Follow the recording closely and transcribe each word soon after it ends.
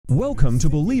Welcome to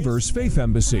Believers Faith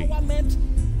Embassy.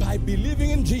 By believing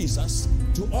in Jesus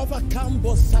to overcome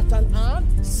both Satan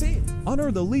and sin.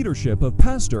 Honor the leadership of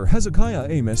Pastor Hezekiah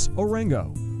AMOS Orengo,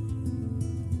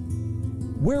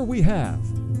 where we have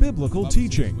biblical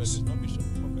teachings.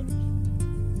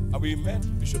 And we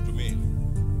meant bishop to mean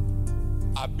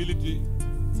ability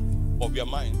of your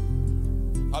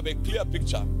mind. Have a clear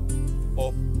picture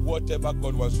of whatever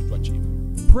God wants you to achieve.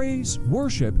 Praise,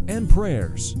 worship, and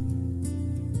prayers.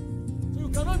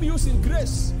 You cannot be using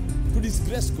grace to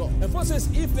disgrace God. And Paul says,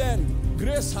 if then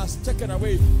grace has taken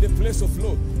away the place of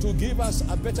flow to give us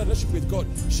a better relationship with God,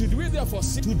 should we therefore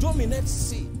seek to dominate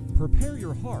sin? Prepare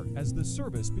your heart as the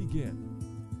service begins.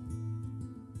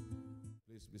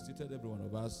 Please be seated, every one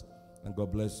of us, and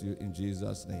God bless you in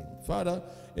Jesus' name. Father,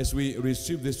 as we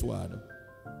receive this word,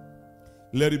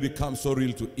 let it become so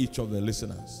real to each of the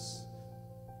listeners.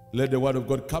 Let the word of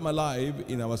God come alive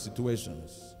in our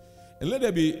situations. And let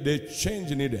there be the change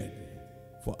needed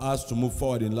for us to move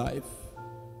forward in life,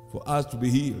 for us to be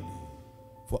healed,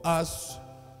 for us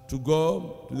to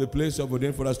go to the place of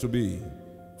ordained for us to be,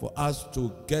 for us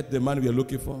to get the man we are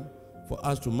looking for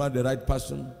us to marry the right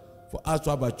person, for us to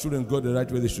have our children go the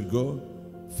right way they should go.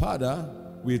 Father,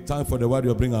 we thank for the word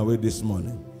you bring our way this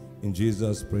morning. In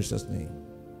Jesus' precious name.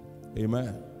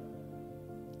 Amen.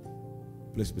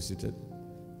 Please be seated.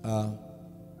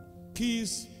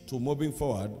 Keys to moving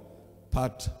forward,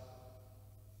 part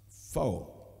 4.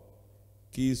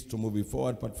 Keys to moving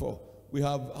forward, part 4. We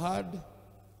have had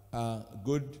a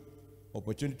good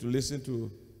opportunity to listen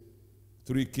to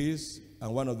 3 keys,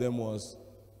 and one of them was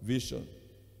vision.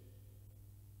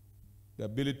 The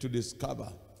ability to discover.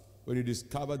 When you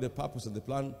discover the purpose and the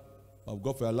plan of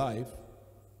God for your life,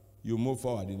 you move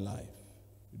forward in life.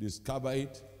 You discover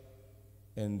it,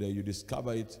 and you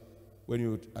discover it when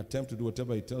you attempt to do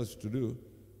whatever He tells you to do,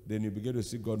 then you begin to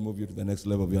see God move you to the next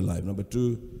level of your life. Number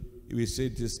 2, we say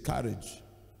it is courage.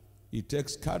 It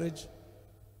takes courage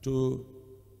to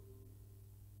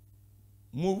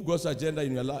move God's agenda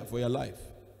in your life, for your life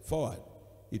forward.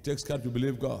 It takes courage to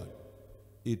believe God.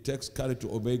 It takes courage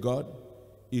to obey God.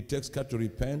 It takes courage to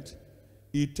repent.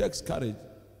 It takes courage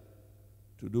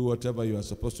to do whatever you are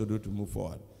supposed to do to move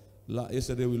forward.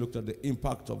 Yesterday we looked at the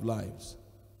impact of lives.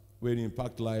 When you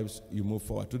impact lives, you move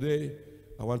forward. Today,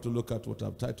 I want to look at what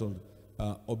I've titled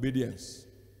obedience.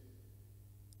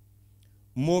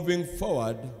 Moving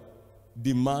forward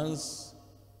demands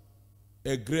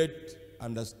a great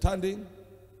understanding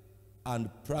and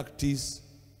practice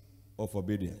of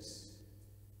obedience.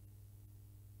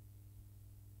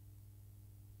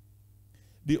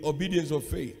 The obedience of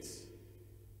faith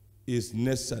is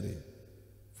necessary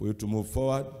for you to move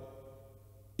forward.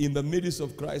 In the midst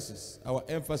of crisis, our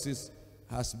emphasis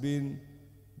has been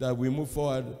that we move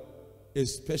forward,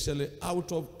 especially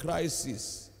out of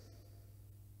crisis.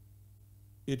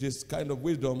 It is kind of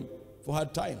wisdom for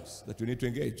hard times that you need to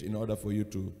engage in order for you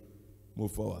to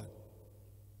move forward.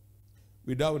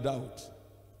 Without doubt,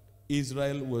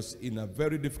 Israel was in a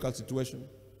very difficult situation,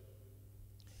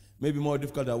 maybe more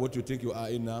difficult than what you think you are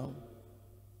in now.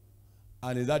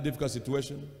 And in that difficult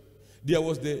situation, there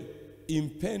was the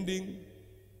impending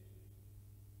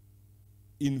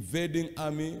invading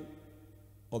army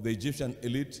of the Egyptian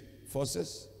elite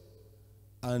forces,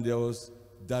 and there was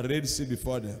the Red Sea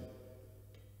before them.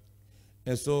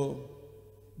 And so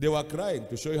they were crying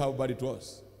to show you how bad it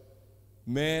was.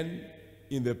 Men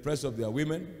in the presence of their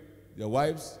women, their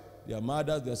wives, their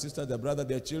mothers, their sisters, their brothers,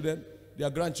 their children, their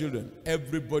grandchildren,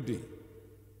 everybody.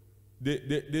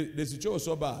 The situation was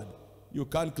so bad, you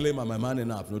can't claim I'm a man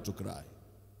enough not to cry.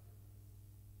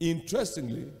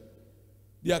 Interestingly,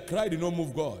 their cry did not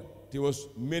move God. It was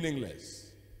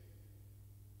meaningless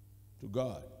to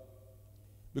God.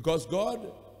 Because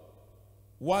God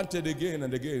wanted again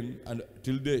and again, and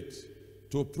till date,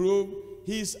 to prove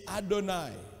He's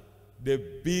Adonai, the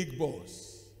big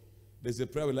boss. There's a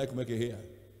prayer we like to make here.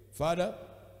 Father,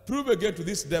 prove again to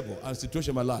this devil and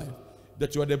situation in my life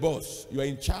that you are the boss. You are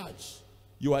in charge.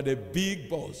 You are the big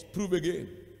boss. Prove again.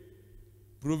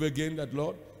 Prove again that,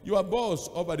 Lord, you are boss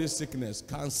over this sickness,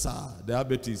 cancer,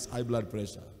 diabetes, high blood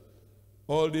pressure,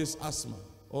 all this asthma,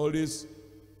 all this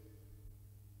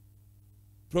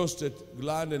prostate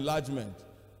gland enlargement,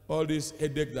 all this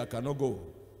headache that cannot go.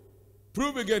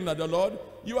 Prove again that the Lord,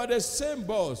 you are the same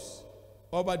boss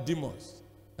over demons.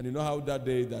 And you know how that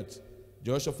day that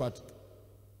Jehoshaphat,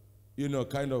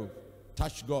 kind of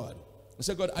touched God. And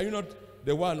said, God, are you not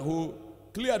the one who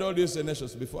cleared all these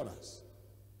nations before us?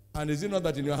 And is it not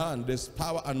that in your hand there's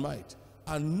power and might,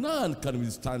 and none can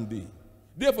withstand thee?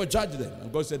 Therefore judge them.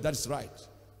 And God said, that's right.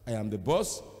 I am the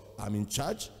boss, I'm in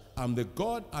charge, I'm the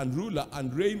God and ruler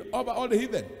and reign over all the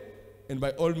heathen. and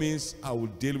by all means, I will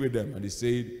deal with them. And he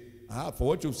said, for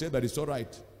what you've said, that is all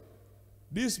right.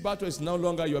 This battle is no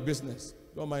longer your business.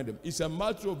 Don't mind them. It's a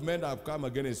matter of men that have come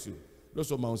against you. Those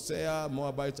of Mount Seir,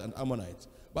 Moabites, and Ammonites.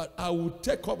 But I will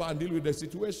take over and deal with the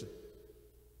situation.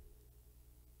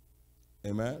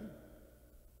 Amen.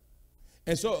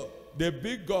 And so the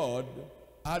big God,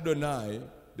 Adonai,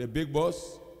 the big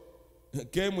boss,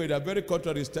 came with a very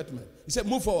contrary statement. He said,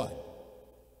 move forward.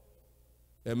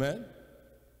 Amen.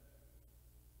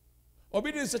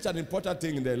 Obedience is such an important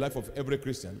thing in the life of every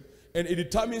Christian, and it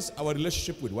determines our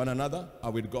relationship with one another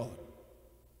and with God.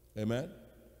 Amen.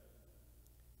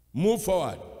 Move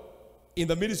forward in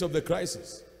the midst of the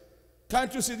crisis.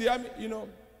 Can't you see the army? You know,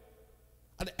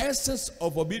 and the essence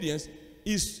of obedience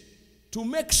is to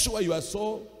make sure you are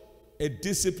so a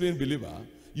disciplined believer,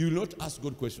 you will not ask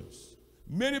God questions.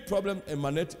 Many problems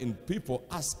emanate in people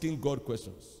asking God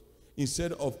questions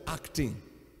instead of acting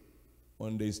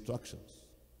on the instructions.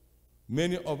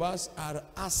 Many of us are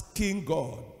asking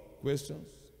God questions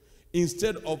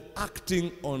instead of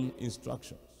acting on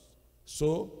instructions.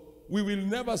 So we will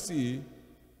never see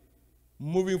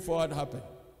moving forward happen,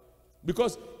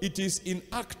 because it is in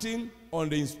acting on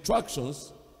the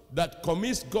instructions that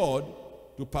commits God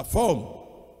to perform.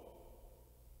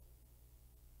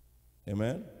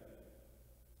 Amen.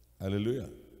 Hallelujah.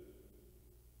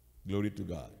 Glory to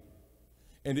God.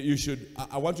 And you should,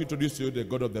 I want to introduce you the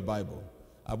God of the Bible.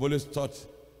 I've always thought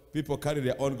people carry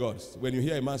their own gods. When you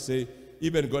hear a man say,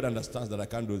 even God understands that I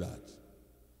can't do that.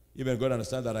 Even God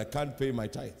understands that I can't pay my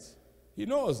tithes. He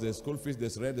knows the school fees,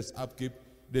 there's rent, there's upkeep,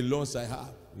 the loans I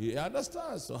have. He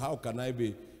understands. So how can I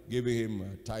be giving him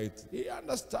a tithe? He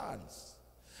understands.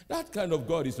 That kind of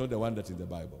God is not the one that's in the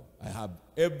Bible. I have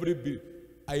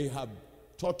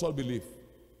total belief,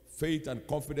 faith and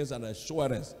confidence and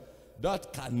assurance.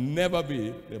 That can never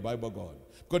be the Bible God.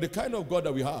 Because the kind of God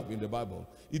that we have in the Bible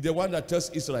is the one that tells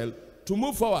Israel to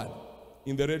move forward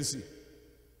in the Red Sea.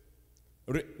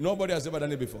 Nobody has ever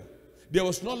done it before. There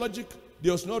was no logic,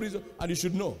 there was no reason, and you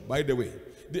should know, by the way,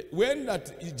 when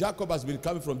that Jacob has been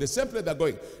coming from, the same place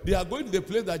they are going to the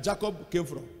place that Jacob came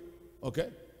from. Okay?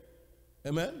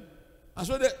 Amen? And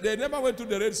so they never went to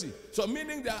the Red Sea. So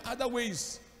meaning there are other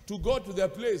ways to go to their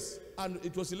place, and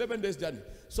it was 11 days journey.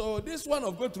 So this one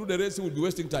of going through the Red Sea would be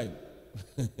wasting time.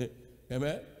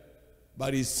 Amen?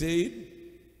 But he said,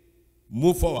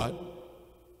 move forward,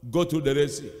 go through the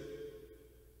Red Sea.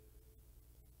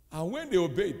 And when they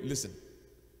obeyed, listen,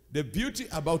 the beauty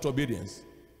about obedience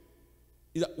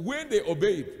is that when they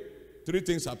obeyed, three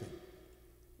things happened.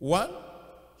 One,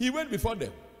 he went before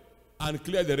them and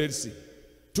cleared the Red Sea.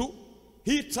 Two,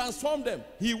 he transformed them.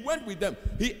 He went with them.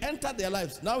 He entered their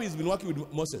lives. Now he's been working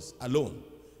with Moses alone.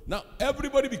 Now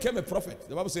everybody became a prophet.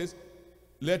 The Bible says,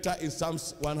 later in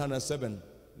Psalms 107,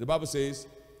 the Bible says,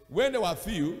 when there were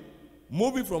few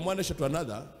moving from one nation to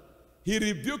another, he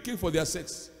rebuked him for their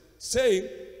sakes, saying,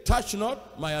 touch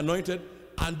not my anointed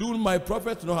and do my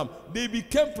prophets no harm. They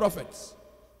became prophets.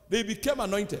 They became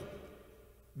anointed.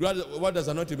 What does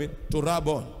anointed mean? To rub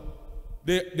on.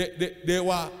 They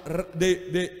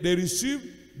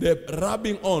received the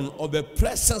rubbing on of the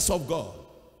presence of God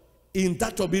in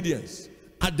that obedience.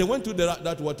 And they went to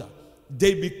that water.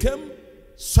 They became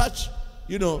such,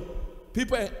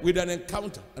 people with an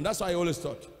encounter. And that's why I always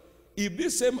thought, if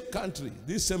this same country,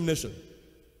 this same nation,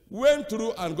 went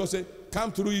through and God said,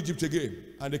 come through Egypt again,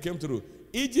 and they came through,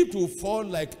 Egypt will fall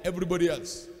like everybody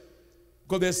else.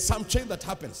 Because there's some change that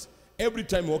happens every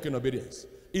time you walk in obedience.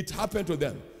 It happened to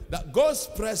them. That God's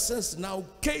presence now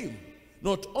came.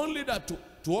 Not only that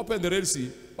to open the Red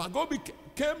Sea, but God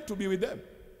came to be with them.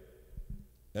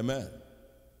 Amen.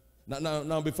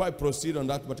 Now, before I proceed on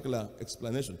that particular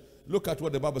explanation, look at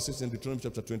what the Bible says in Deuteronomy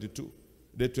chapter 22,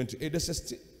 the 28.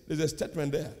 There's a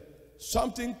statement there.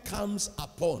 Something comes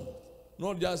upon,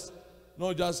 not just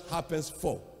happens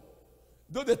for.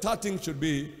 Though the third thing should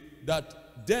be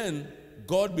that then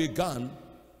God began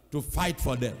to fight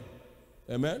for them.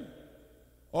 Amen.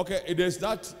 Okay, it is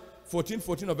that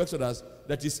 14:14 of Exodus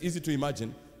that is easy to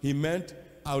imagine. He meant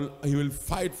he will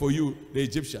fight for you, the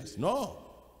Egyptians. No.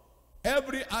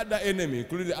 Every other enemy,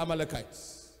 including the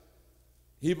Amalekites,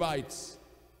 Hivites,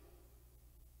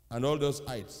 and all those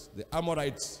ites, the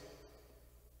Amorites.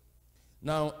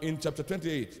 Now, in chapter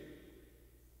 28,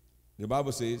 the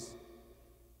Bible says,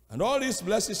 and all these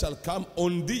blessings shall come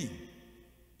on thee,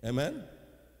 amen,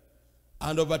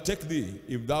 and overtake thee,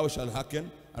 if thou shalt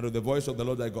hearken unto the voice of the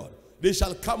Lord thy God. They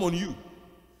shall come on you.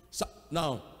 So,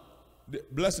 now, the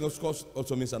blessing, of course,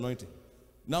 also means anointing.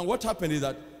 Now, what happened is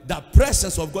that the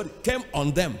presence of God came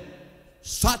on them,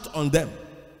 sat on them.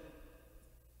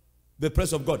 The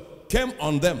presence of God came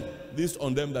on them. This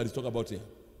on them that is talked about here.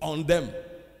 On them.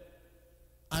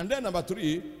 And then number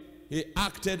 3, he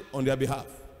acted on their behalf.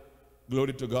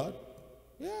 Glory to God.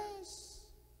 Yes.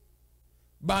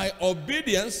 By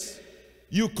obedience,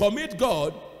 you commit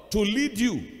God to lead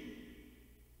you,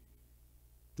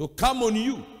 to come on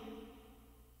you,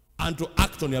 and to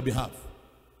act on your behalf.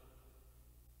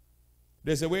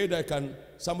 There's a way that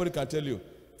somebody can tell you,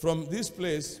 from this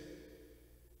place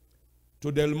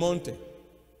to Del Monte,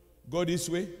 go this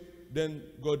way, then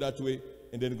go that way,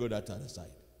 and then go that other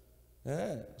side.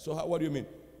 So what do you mean?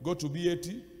 Go to BAT,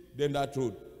 then that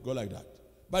road, go like that.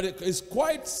 But it's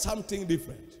quite something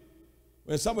different.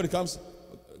 When somebody comes,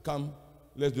 come,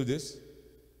 let's do this.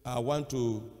 I want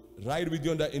to ride with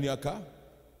you in your car,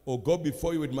 or go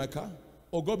before you with my car,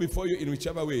 or go before you in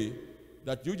whichever way,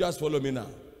 that you just follow me now,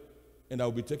 and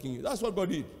I'll be taking you. That's what God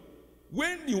did.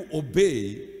 When you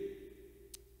obey,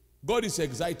 God is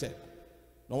excited.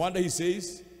 No wonder he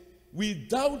says,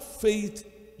 without faith,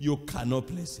 you cannot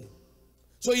please him.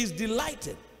 So he's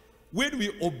delighted when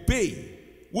we obey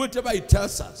whatever he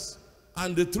tells us.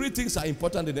 And the 3 things are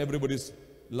important in everybody's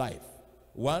life.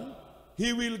 1,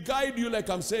 he will guide you, like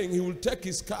I'm saying. He will take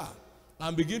his car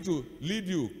and begin to lead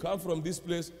you. Come from this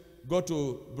place, go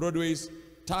to Broadway's,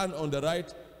 turn on the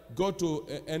right, go to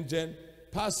Engine,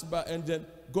 pass by Engine,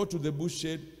 go to the bush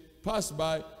shade, pass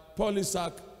by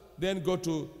Polisac, then go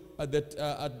to at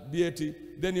BAT,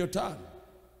 then you turn.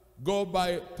 Go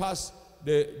by, pass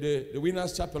the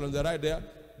Winners Chapel on the right there,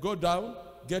 go down,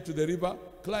 get to the river,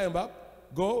 climb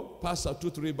up, go, pass out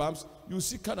 2-3 bumps, you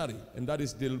see Canary, and that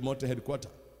is Del Monte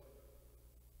headquarters.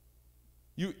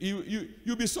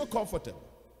 You'll be so comfortable.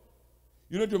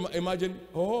 You know, to imagine,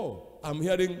 oh, I'm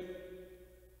hearing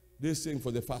this thing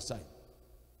for the first time.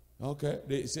 Okay,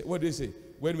 they say, what do they say?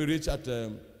 When we reach at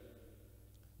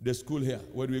the school here,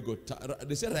 where do we go?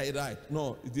 They say right.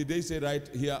 No, did they say right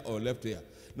here or left here?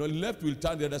 No, left will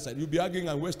turn the other side. You'll be arguing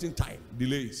and wasting time,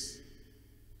 delays.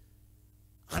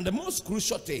 And the most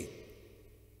crucial thing,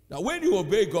 that when you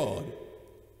obey God,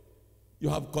 you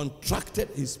have contracted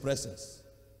his presence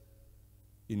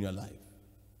in your life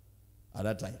at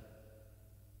that time.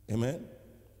 Amen?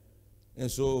 And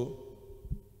so,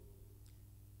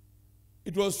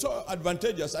 it was so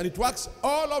advantageous, and it works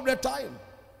all of the time.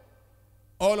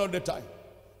 All of the time.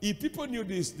 If people knew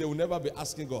this, they would never be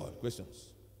asking God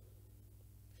questions.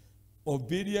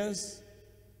 Obedience,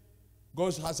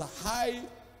 God has a high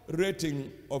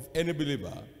rating of any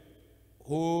believer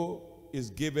who is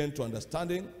given to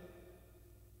understanding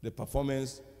the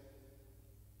performance,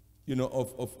 you know,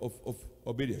 of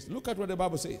obedience. Look at what the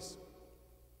Bible says.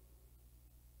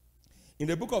 In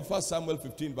the book of 1 Samuel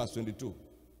 15, verse 22.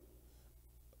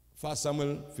 1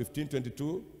 Samuel 15,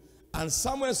 22. And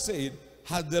Samuel said,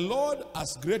 has the Lord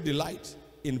as great delight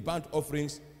in burnt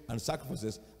offerings and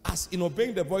sacrifices as in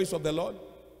obeying the voice of the Lord?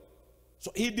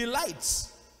 So he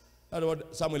delights. That's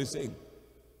what Samuel is saying.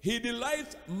 He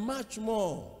delights much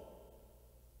more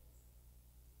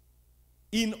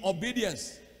in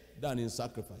obedience than in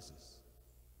sacrifices.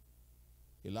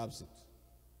 He loves it.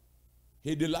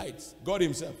 He delights. God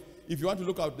himself. If you want to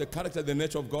look at the character, the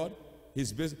nature of God,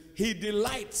 his business, he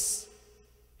delights.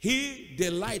 He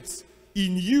delights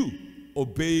in you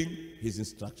obeying his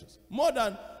instructions. More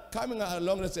than coming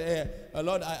along and say, hey,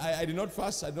 Lord, I did not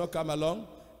fast, I did not come along,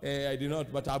 I did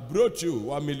not, but I brought you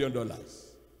 $1 million.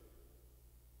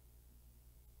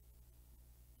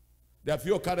 There are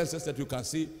few occurrences that you can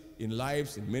see in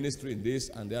lives, in ministry, in this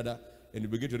and the other, and you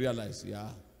begin to realize, yeah,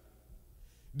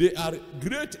 they are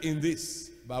great in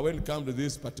this, but when it comes to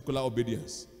this particular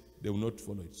obedience, they will not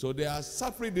follow it. So they are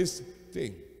suffering this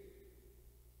thing.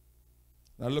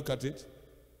 Now look at it.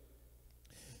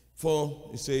 For,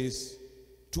 it says,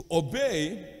 to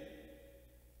obey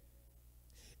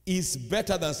is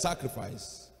better than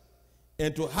sacrifice,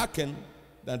 and to hearken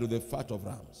than to the fat of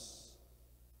rams.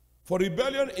 For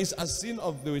rebellion is a sin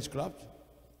of the witchcraft,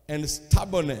 and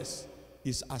stubbornness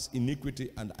is as iniquity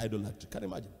and idolatry. Can you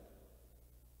imagine?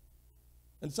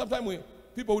 And sometimes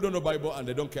people who don't know Bible and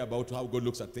they don't care about how God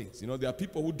looks at things. You know, there are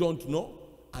people who don't know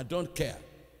and don't care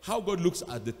how God looks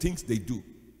at the things they do.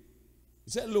 He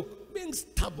said, look, being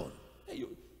stubborn. Hey,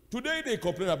 today they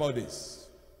complain about this.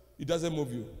 It doesn't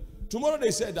move you. Tomorrow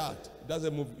they say that. It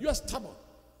doesn't move you. You are stubborn.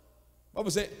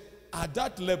 Bible says, at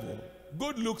that level,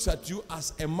 God looks at you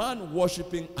as a man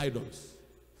worshiping idols.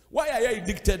 Why are you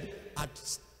addicted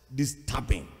at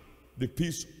disturbing the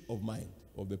peace of mind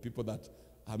of the people that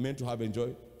are meant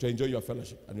to enjoy your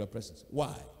fellowship and your presence?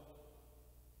 Why?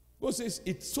 God says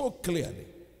it so clearly.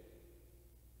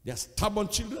 They are stubborn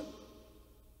children.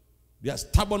 They are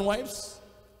stubborn wives.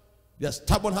 They are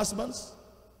stubborn husbands.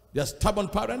 They are stubborn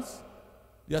parents.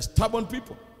 They are stubborn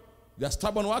people. They are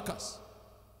stubborn workers.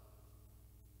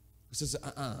 He says,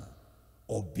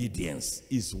 obedience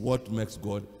is what makes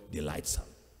God delightsome.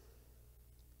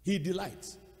 He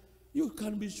delights. You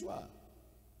can be sure.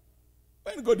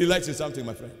 When God delights in something,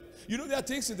 my friend, you know there are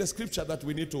things in the scripture that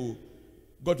we need to,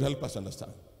 God to help us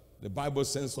understand. The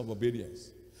Bible's sense of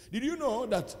obedience. Did you know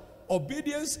that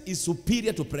obedience is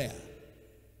superior to prayer?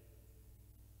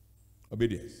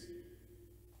 Obedience.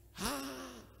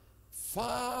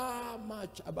 Far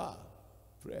much above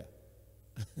prayer.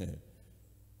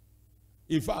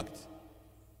 In fact,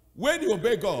 when you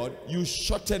obey God, you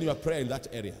shorten your prayer in that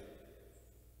area.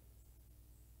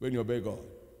 When you obey God.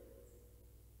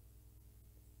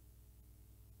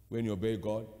 When you obey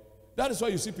God. That is why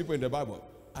you see people in the Bible,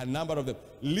 a number of them.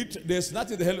 There's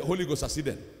nothing the Holy Ghost has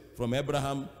hidden from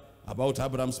Abraham, about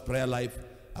Abraham's prayer life,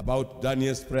 about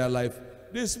Daniel's prayer life.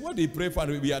 This is what he prayed for,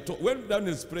 and we are told. When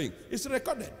Daniel is praying, it's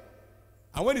recorded.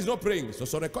 And when he's not praying, it's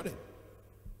also recorded.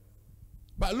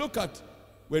 But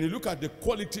when you look at the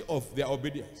quality of their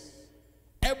obedience,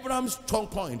 Abraham's strong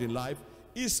point in life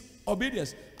is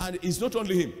obedience. And it's not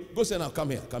only him. Go say now, come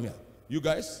here. You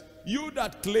guys, you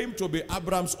that claim to be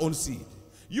Abraham's own seed,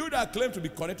 you that claim to be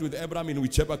connected with Abraham in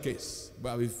whichever case,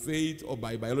 by faith or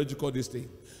by biological this thing,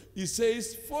 he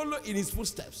says, follow in his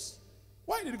footsteps.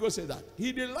 Why did God say that?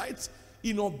 He delights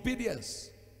in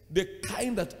obedience, the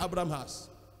kind that Abraham has.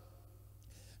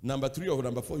 Number 3 or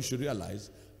number 4, you should realize,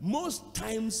 most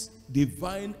times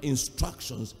divine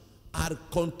instructions are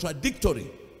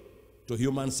contradictory to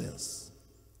human sense.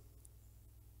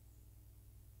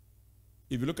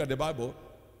 If you look at the Bible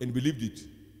and believed it,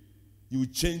 you will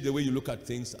change the way you look at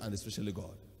things, and especially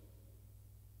God.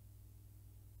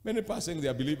 Many people are saying they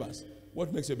are believers.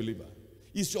 What makes you a believer?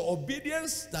 It's your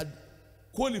obedience that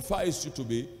qualifies you to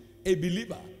be a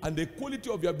believer. And the quality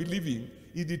of your believing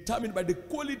is determined by the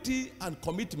quality and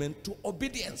commitment to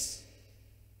obedience.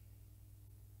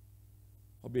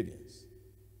 Obedience.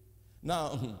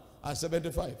 Now, at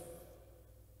 75,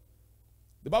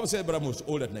 the Bible says Abraham was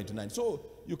old at 99. So,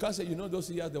 you can't say,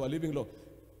 those years they were living long.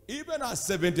 Even at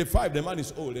 75, the man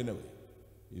is old anyway.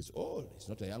 He's old. He's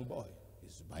not a young boy.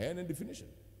 He's by any definition.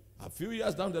 A few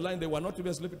years down the line, they were not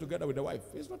even sleeping together with the wife.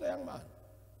 He's not a young man.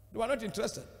 They were not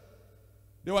interested.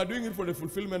 They were doing it for the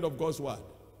fulfillment of God's word.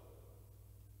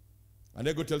 And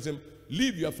then God tells him,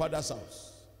 leave your father's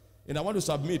house. And I want to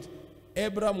submit,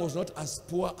 Abraham was not as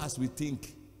poor as we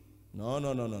think.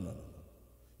 No.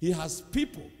 He has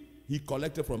people he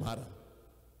collected from Haran.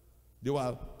 There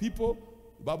were people,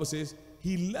 the Bible says,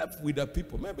 he left with the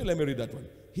people. Maybe let me read that one.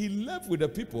 He left with the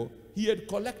people he had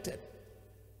collected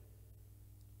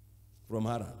from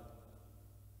Haran.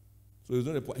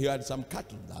 So he had some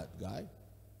cattle, that guy.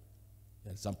 He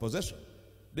had some possession.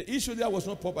 The issue there was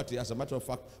not poverty, as a matter of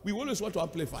fact. We always want to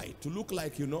amplify it, to look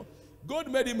like,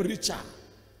 God made him richer.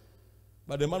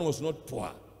 But the man was not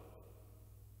poor.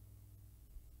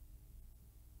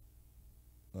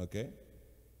 Okay?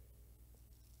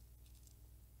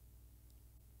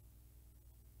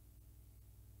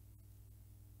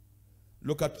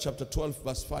 Look at chapter 12,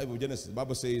 verse 5 of Genesis. The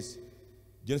Bible says,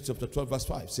 Genesis chapter 12, verse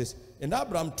 5 says, and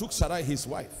Abraham took Sarai his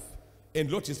wife,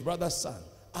 and Lot his brother's son,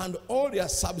 and all their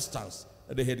substance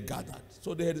that they had gathered.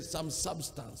 So they had some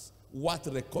substance worth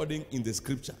recording in the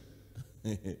scripture.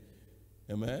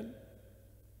 Amen?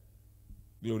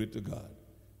 Glory to God.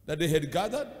 That they had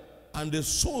gathered, and the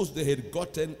souls they had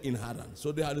gotten in Haran.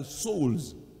 So they had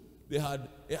souls. They had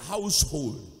a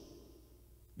household.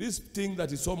 This thing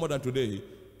that is so modern today,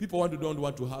 people don't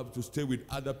want to have to stay with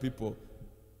other people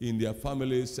in their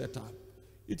family setup.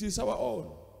 It is our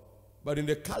own. But in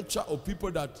the culture of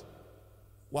people that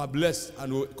were blessed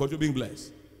and were contributing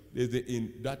blessed,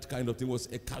 in that kind of thing was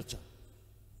a culture.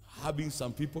 Having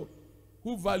some people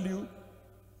who value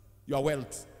your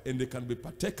wealth, and they can be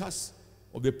partakers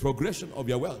of the progression of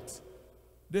your wealth.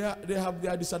 They have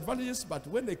their disadvantages, but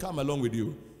when they come along with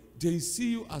you, they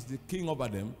see you as the king over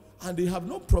them, and they have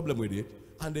no problem with it,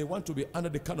 and they want to be under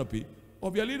the canopy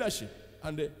of your leadership.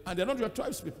 And they're not your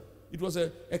tribes people. It was a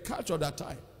culture at that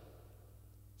time.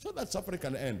 So that suffering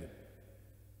can end.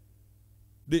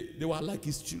 They were like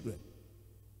his children.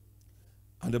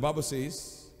 And the Bible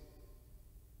says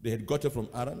they had got it from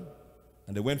Haran,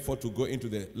 and they went forth to go into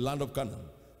the land of Canaan.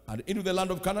 And into the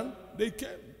land of Canaan, they came.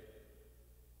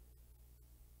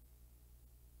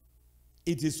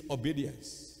 It is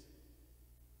obedience.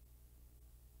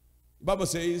 The Bible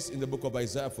says in the book of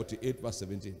Isaiah 48, verse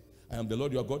 17, I am the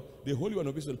Lord your God, the Holy One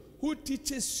of Israel, who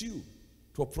teaches you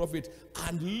to profit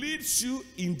and leads you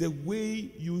in the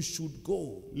way you should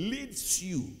go. Leads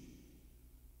you.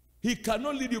 He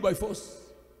cannot lead you by force.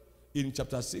 In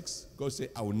chapter 6, God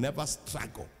said, I will never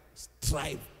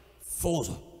strive,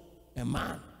 force a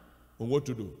man on what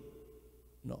to do.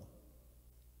 No.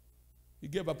 He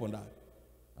gave up on that.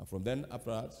 And from then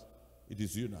afterwards, it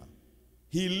is you now.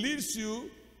 He leads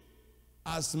you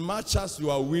as much as you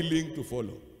are willing to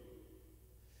follow.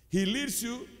 He leads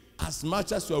you as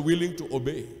much as you are willing to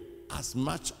obey. As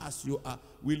much as you are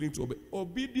willing to obey.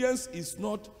 Obedience is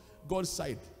not God's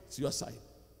side, it's your side.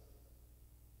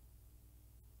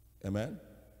 Amen?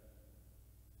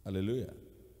 Hallelujah.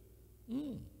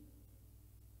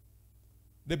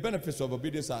 The benefits of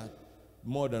obedience are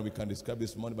more than we can describe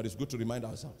this morning, but it's good to remind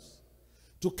ourselves.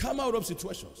 To come out of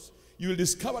situations, you will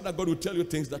discover that God will tell you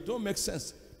things that don't make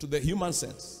sense to the human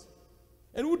sense.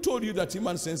 And who told you that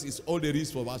human sense is all there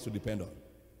is for us to depend on?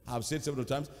 I've said several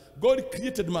times, God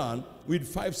created man with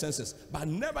 5 senses, but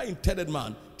never intended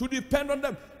man to depend on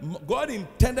them. God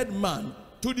intended man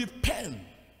to depend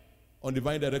on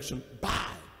divine direction by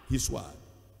his word.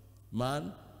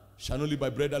 Man shall not live by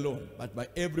bread alone, but by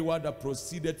every word that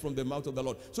proceeded from the mouth of the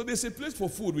Lord. So there's a place for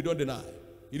food we don't deny.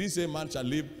 He didn't say man shall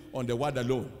live on the word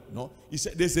alone. No, he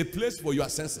said there's a place for your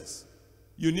senses.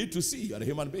 You need to see, you're a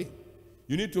human being.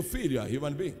 You need to feel, you're a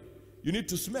human being. You need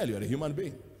to smell, you're a human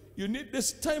being.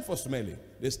 There's time for smelling.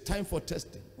 There's time for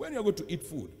testing. When you're going to eat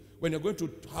food, when you're going to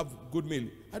have good meal,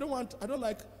 I don't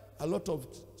like a lot of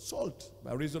salt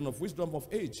by reason of wisdom of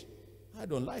age. I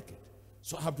don't like it.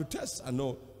 So I have to test and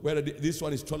know whether this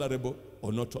one is tolerable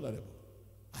or not tolerable.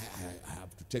 I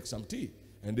have to take some tea.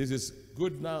 And this is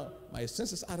good now. My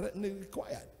senses are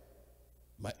required.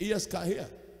 My ears can't hear.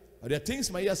 But there are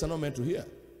things my ears are not meant to hear.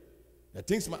 There are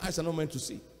things my eyes are not meant to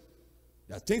see.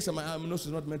 There are things that my nose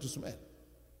is not meant to smell.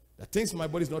 There are things my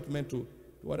body is not meant to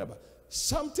whatever.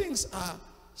 Some things are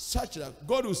such that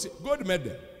God will see, God made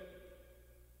them.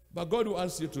 But God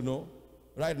wants you to know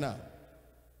right now,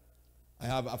 I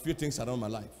have a few things around my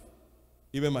life.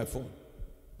 Even my phone.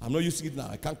 I'm not using it now.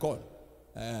 I can't call.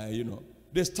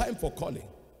 There's time for calling.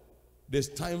 There's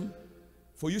time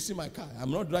for using my car.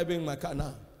 I'm not driving my car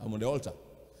now. I'm on the altar.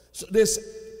 So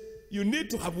you need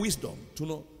to have wisdom to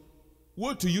know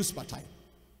what to use per time.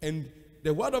 And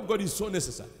the word of God is so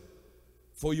necessary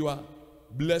for your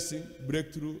blessing,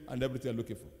 breakthrough, and everything you're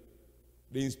looking for.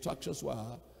 The instructions were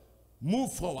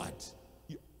move forward.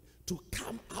 To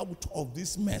come out of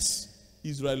this mess,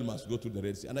 Israel must go to the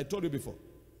Red Sea. And I told you before,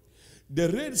 the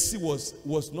Red Sea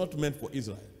was not meant for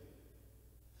Israel.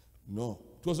 No,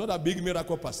 it was not a big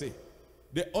miracle per se.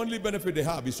 The only benefit they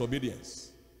have is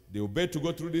obedience. They obeyed to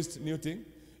go through this new thing.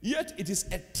 Yet it is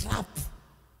a trap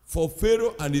for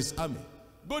Pharaoh and his army.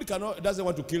 God doesn't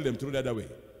want to kill them through the other way.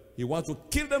 He wants to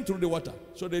kill them through the water.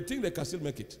 So they think they can still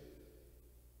make it.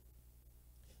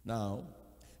 Now,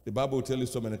 the Bible will tell you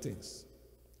so many things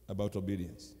about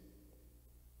obedience.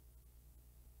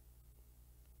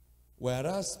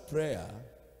 Whereas prayer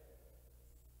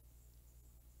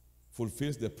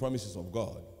fulfills the promises of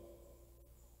God,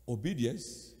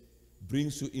 obedience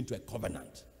brings you into a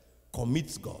covenant,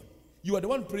 commits God. You are the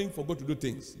one praying for God to do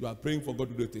things. You are praying for God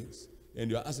to do things. And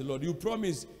you are asking, Lord, you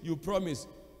promise.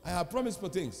 I have promised for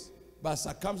things, but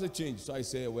circumstances change. So I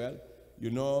say, well,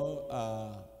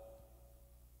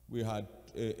 we had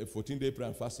a 14-day prayer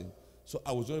and fasting. So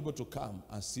I was not able to come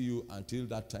and see you until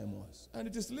that time was. And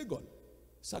it is legal.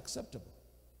 It's acceptable.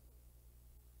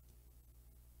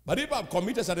 But if I've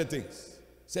committed certain things,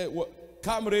 say, well,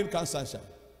 come rain, come sunshine,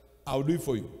 I'll do it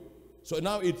for you. So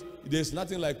now there's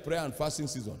nothing like prayer and fasting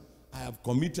season. I have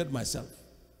committed myself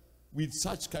with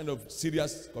such kind of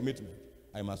serious commitment.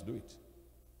 I must do it.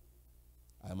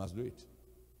 I must do it.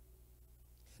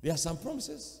 There are some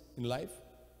promises in life,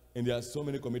 and there are so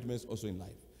many commitments also in life.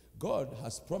 God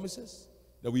has promises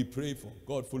that we pray for.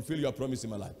 God, fulfill your promise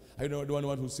in my life. I don't know the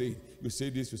one who say, you say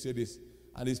this,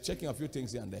 and he's checking a few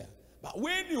things here and there. But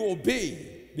when you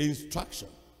obey the instruction,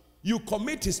 you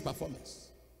commit his performance.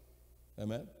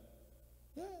 Amen?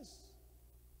 Yes.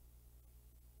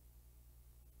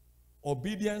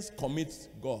 Obedience commits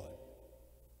God.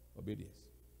 Obedience.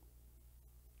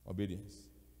 Obedience.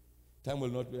 Time will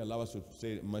not allow us to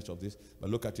say much of this, but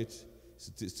look at it.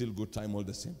 It's still good time all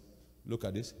the same. Look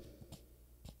at this.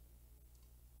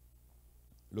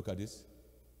 Look at this.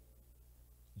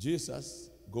 Jesus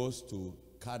goes to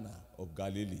Cana of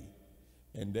Galilee,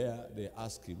 and there they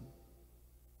ask him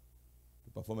to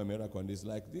perform a miracle, and it's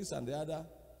like this and the other.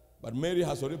 But Mary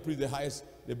has already preached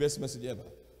the best message ever.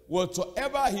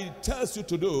 Whatsoever he tells you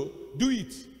to do, do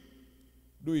it.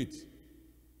 Do it.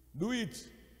 Do it.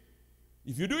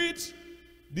 If you do it,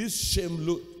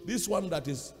 this one that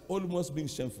is almost being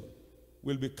shameful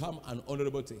will become an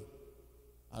honorable thing.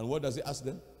 And what does he ask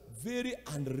them? Very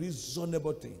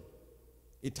unreasonable thing.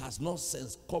 It has no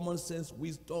sense, common sense,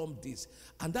 wisdom, this.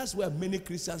 And that's where many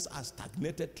Christians are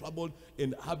stagnated, troubled,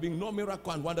 in having no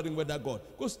miracle and wondering whether God,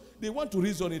 because they want to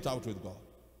reason it out with God.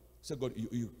 Say, God,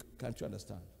 can't you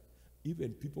understand?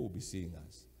 Even people will be seeing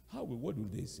us. What will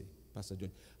they say, Pastor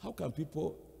John?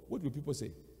 What will people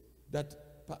say?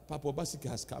 That Papa Basiki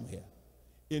has come here.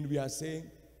 And we are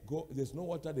saying, go, there's no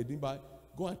water they didn't buy.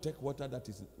 Go and take water that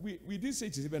is. We didn't say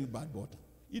it is even bad water.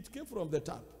 It came from the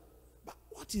tap. But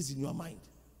what is in your mind?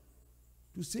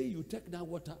 To say you take that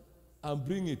water and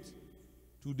bring it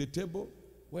to the table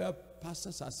where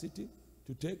pastors are sitting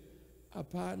to take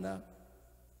apana.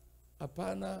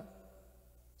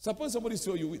 Suppose somebody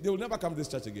saw you, they will never come to this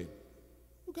church again.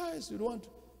 You guys, why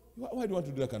do you want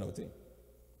to do that kind of thing?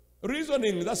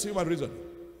 Reasoning, that's human reasoning.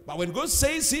 But when God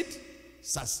says it,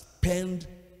 suspend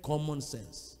common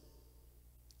sense.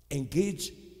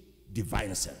 Engage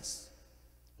divine sense.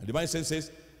 And divine sense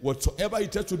says, whatsoever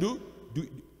it tells to do,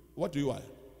 what do you want?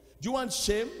 Do you want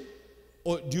shame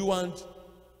or do you want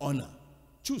honor?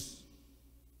 Choose.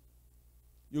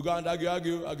 You go and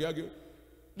argue.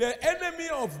 The enemy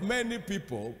of many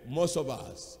people, most of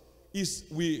us, is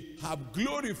we have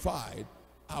glorified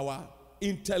our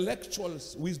intellectual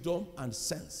wisdom and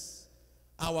sense.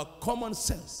 Our common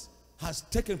sense has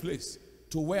taken place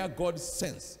to where God's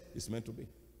sense is meant to be.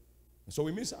 So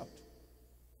we miss out.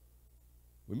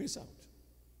 We miss out.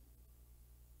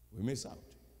 We miss out.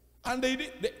 And they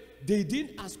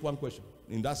didn't ask one question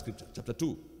in that scripture, chapter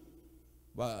 2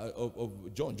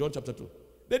 of John chapter 2.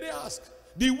 They didn't ask.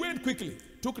 They went quickly,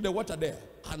 took the water there,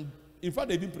 and in fact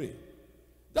they didn't pray.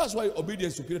 That's why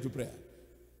obedience is superior to prayer.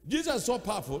 Jesus is so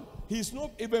powerful, he's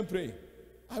not even praying.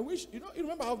 I wish, you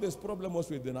remember how this problem was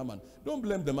with the man. Don't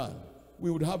blame the man. We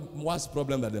would have worse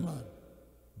problem than the man.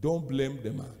 Don't blame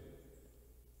the man.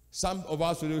 Some of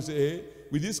us will say, hey,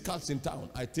 with these cults in town,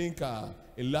 I think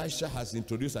Elisha has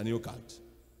introduced a new cult.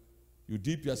 You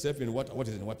dip yourself in water. What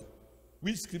is in water?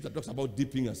 Which scripture talks about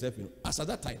dipping yourself in? As at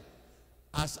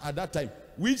that time,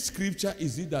 which scripture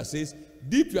is it that says,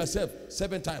 dip yourself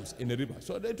 7 times in a river?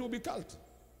 So that it will be cult.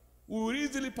 We will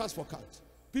easily pass for cult.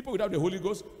 People without the Holy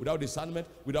Ghost, without discernment,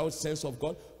 without sense of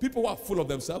God, people who are full of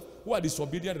themselves, who are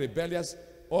disobedient, rebellious,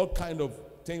 all kind of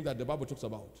things that the Bible talks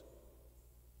about.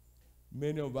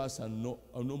 Many of us are not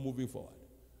moving forward.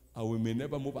 And we may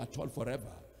never move at all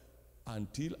forever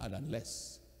until and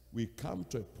unless we come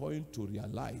to a point to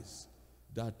realize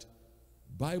that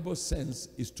Bible sense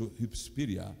is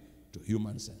superior to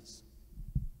human sense.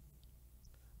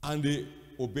 And they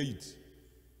obeyed.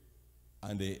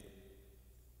 And the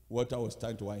water was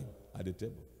turned to wine at the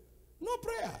table. No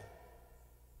prayer.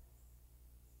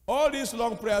 All these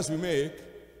long prayers we make,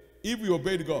 if we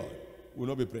obeyed God, we will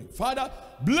not be praying. Father,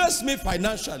 bless me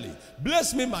financially,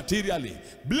 bless me materially,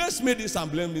 bless me this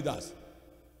and bless me that.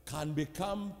 Can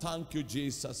become, thank you,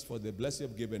 Jesus, for the blessing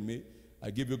you've given me. I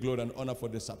give you glory and honor for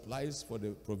the supplies, for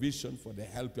the provision, for the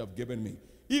help you have given me.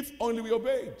 If only we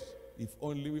obeyed. If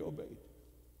only we obeyed.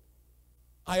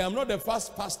 I am not the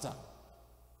first pastor.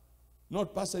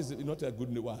 Not pastor is not a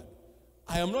good word.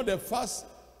 I am not the first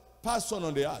person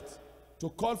on the earth to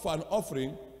call for an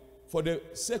offering for the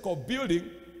sake of building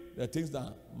the things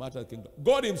that matter to the kingdom.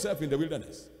 God himself in the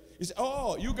wilderness. He said,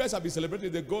 oh, you guys have been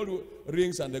celebrating the gold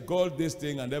rings and the gold this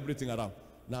thing and everything around.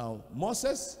 Now,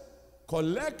 Moses,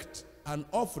 collect an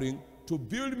offering to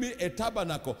build me a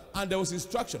tabernacle. And there was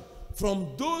instruction from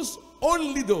those,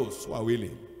 only those who are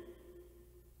willing.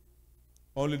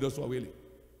 Only those who are willing.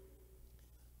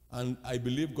 And I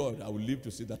believe God, I will live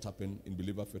to see that happen in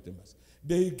believer faith members.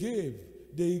 They gave,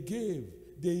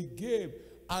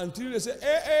 until they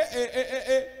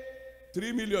say,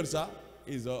 3 million, sir,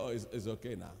 is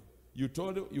okay now.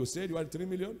 You said you had 3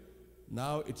 million,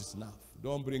 now it is enough.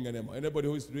 Don't bring any more. Anybody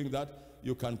who is doing that,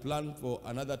 you can plan for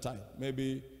another time,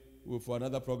 maybe for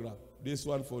another program. This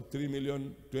one for 3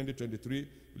 million, 2023,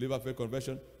 believer faith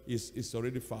conversion is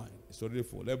already fine. It's already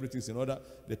full. Everything's in order.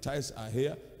 The tithes are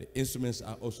here. The instruments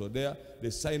are also there. The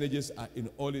signages are in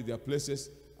all of their places.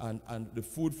 And the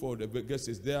food for the guests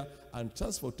is there. And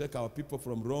transport take our people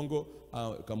from Rongo,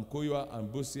 Kamkuywa,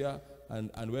 and Busia,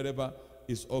 and wherever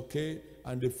is okay.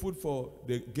 And the food for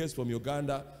the guests from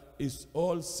Uganda is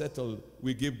all settled.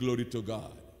 We give glory to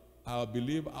God. I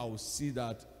believe I will see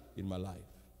that in my life.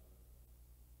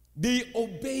 They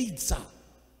obeyed, sir.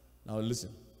 Now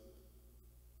listen.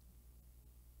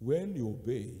 When you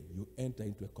obey, you enter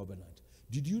into a covenant.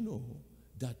 Did you know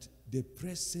that the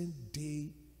present day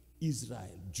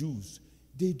Israel, Jews,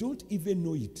 they don't even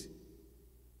know it.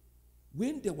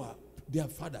 When their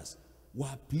fathers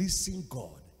were pleasing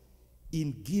God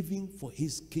in giving for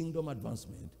his kingdom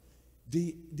advancement,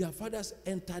 their fathers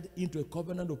entered into a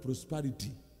covenant of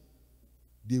prosperity.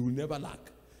 They will never lack.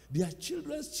 Their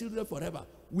children's children forever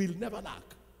will never lack.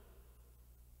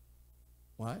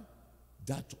 Why?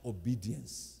 That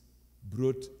obedience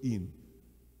brought in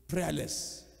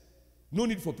prayerless. No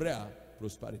need for prayer,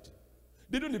 prosperity.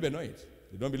 They don't even know it.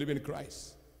 They don't believe in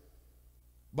Christ.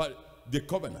 But the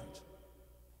covenant,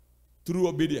 through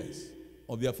obedience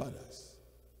of their fathers,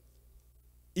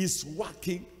 is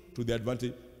working to their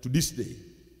advantage to this day.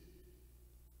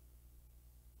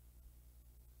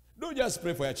 Don't just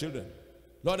pray for your children.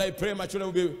 Lord, I pray my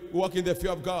children will be walking in the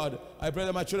fear of God. I pray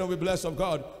that my children will be blessed of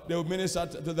God. They will minister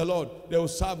to the Lord. They will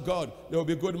serve God. They will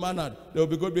be good-mannered. They will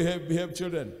be good behaved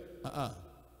children.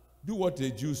 Do what the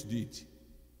Jews did.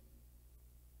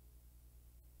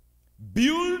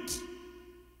 Build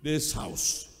this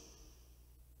house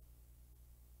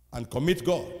and commit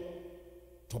God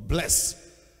to bless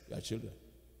your children.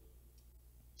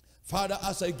 Father,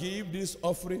 as I give this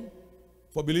offering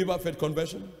for Believer Faith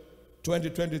Convention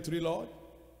 2023, Lord,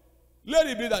 let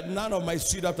it be that none of my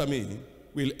seed after me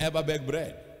will ever beg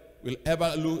bread, will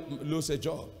ever lose a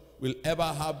job, will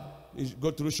ever go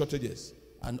through shortages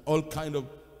and all kind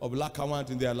of lack and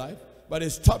want in their life, but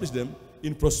establish them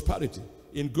in prosperity,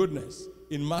 in goodness,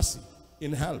 in mercy,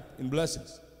 in help, in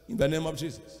blessings, in the name of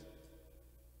Jesus.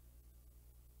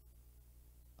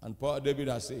 And Paul David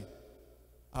has said,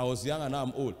 I was young and now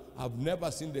I'm old. I've never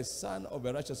seen the son of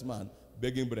a righteous man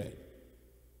begging bread.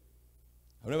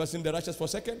 I've never seen the righteous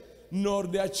forsaken, nor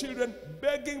their children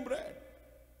begging bread.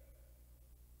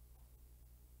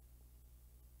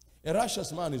 A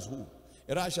righteous man is who?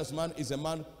 A righteous man is a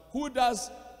man who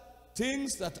does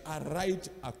things that are right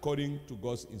according to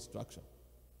God's instruction.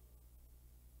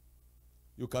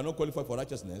 You cannot qualify for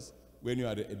righteousness when you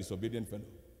are a disobedient fellow.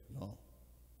 No.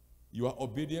 Your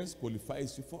obedience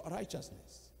qualifies you for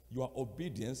righteousness. Your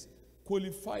obedience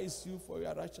qualifies you for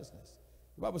your righteousness.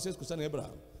 The Bible says concerning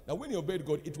Abraham, that when he obeyed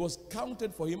God, it was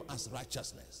counted for him as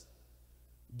righteousness.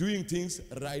 Doing things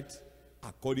right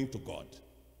according to God.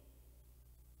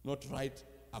 Not right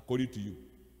according to you.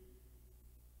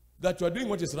 That you are doing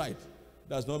what is right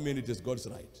does not mean it is God's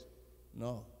right.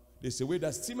 No. There's a way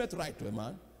that seemeth right to a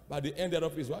man, but the end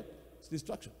thereof is what? It's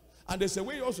destruction. And there's a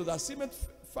way also that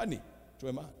seemeth funny to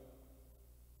a man.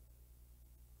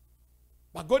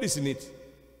 But God is in it.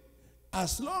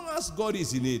 As long as God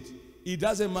is in it, it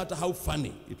doesn't matter how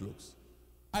funny it looks.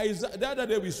 The other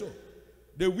day we saw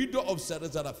the widow of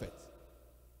Zarephath.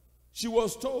 She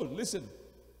was told, listen,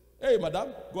 hey,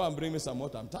 madam, go and bring me some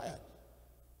water. I'm tired.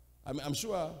 I'm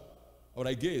sure, or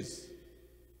I guess,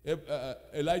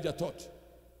 Elijah thought,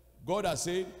 God has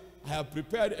said, I have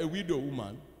prepared a widow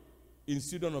woman in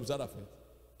Sidon of Zarephath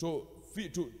to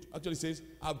actually says,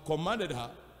 I've commanded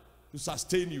her to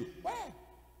sustain you. Where?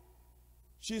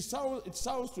 It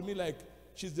sounds to me like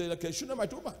she's like a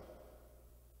Shunammite woman.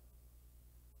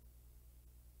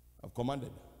 I've commanded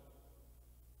her.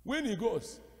 When he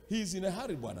goes, he's in a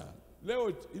hurry, bwana.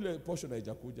 Leo ile portion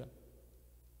haijakuja.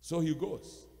 So he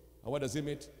goes. And what does he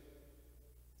meet?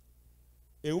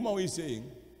 A woman who is saying,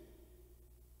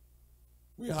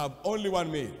 we have only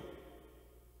one meal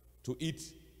to eat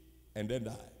and then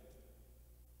die.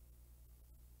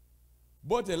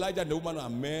 Both Elijah and the woman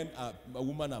are a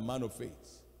woman and man of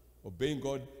faith, obeying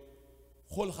God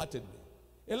wholeheartedly.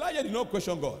 Elijah did not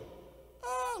question God.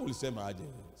 Will say,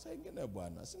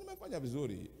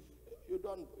 you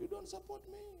don't support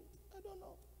me. I don't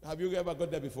know. Have you ever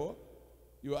got there before?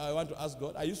 I want to ask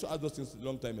God. I used to ask those things a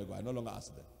long time ago. I no longer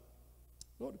ask them.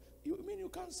 Lord, you mean you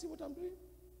can't see what I'm doing?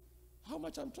 How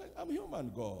much I'm trying? I'm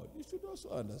human, God. You should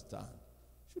also understand.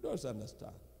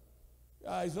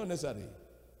 It's not necessary.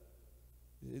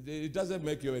 It doesn't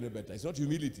make you any better. It's not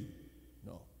humility.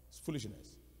 No, it's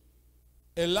foolishness.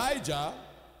 Elijah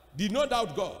did not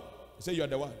doubt God. He said, you are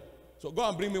the one. So go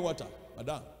and bring me water,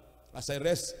 madam. As I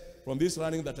rest from this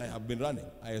running that I have been running,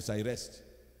 as I rest,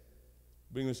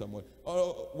 bring me some water.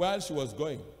 While she was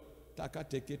going, taka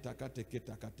teke.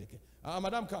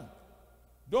 Madam, come.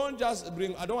 Don't just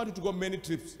bring, I don't want you to go many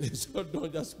trips. So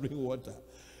don't just bring water.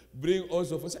 Bring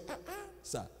also for, say,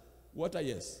 sir, water,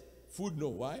 yes. Food, no.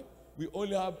 Why? We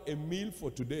only have a meal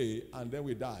for today and then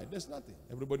we die. There's nothing.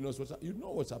 Everybody knows what's happened. You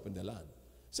know what's happened in the land.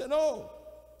 Say, no,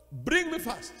 bring me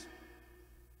fast.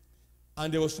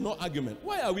 And there was no argument.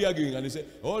 Why are we arguing? And they say,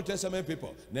 Old Testament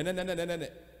people. No.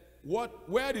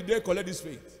 Where did they collect this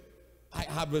faith? I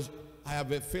have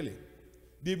a feeling.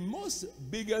 The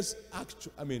biggest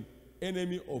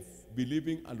enemy of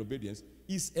believing and obedience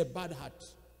is a bad heart.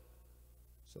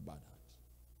 It's a bad heart.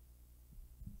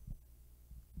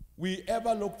 We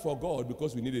ever looked for God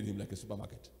because we needed him like a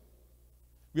supermarket.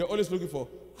 We are always looking for,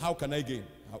 how can I gain?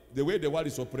 The way the world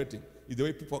is operating is the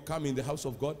way people come in the house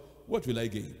of God. What will I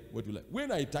gain? What will I?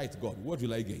 When I tithe God, what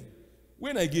will I gain?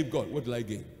 When I give God, what will I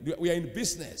gain? We are in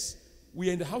business. We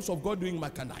are in the house of God doing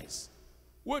merchandise.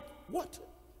 What?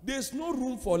 There's no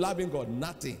room for loving God.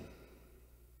 Nothing.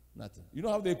 Nothing. You know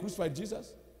how they crucified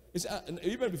Jesus? It's,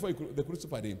 even before they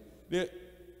crucified him,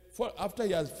 after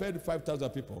he has fed 5,000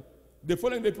 people, the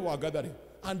following day people were gathering.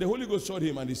 And the Holy Ghost showed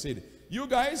him and he said, you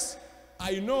guys,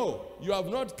 I know you have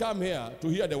not come here to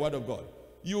hear the word of God.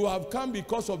 You have come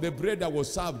because of the bread that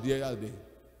was served the other day.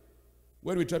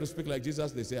 When we try to speak like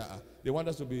Jesus, they say, they want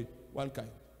us to be one kind.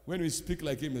 When we speak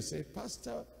like him, they say,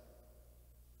 Pastor,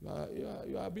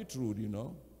 you are a bit rude, you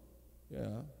know. Yeah,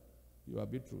 you are a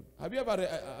bit rude. Have you ever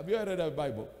read the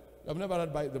Bible? You have never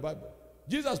read the Bible.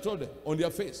 Jesus told them on their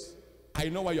face, I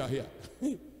know why you are here.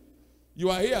 You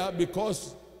are here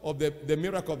because of the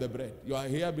miracle of the bread. You are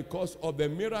here because of the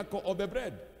miracle of the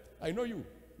bread. I know you.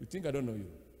 You think I don't know you?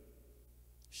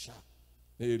 Sure.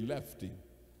 They left him.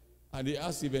 And he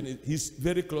asked even his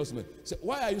very close man, said,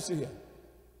 why are you still here?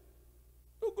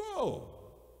 You go.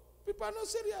 People are not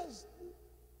serious.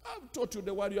 I've taught you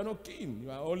the word, you are not keen.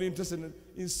 You are only interested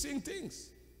in seeing things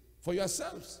for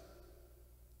yourselves.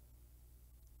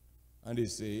 And he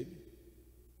said,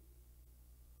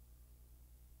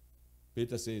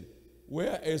 Peter said,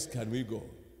 where else can we go?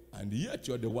 And yet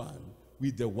you're the one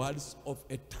with the words of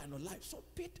eternal life. So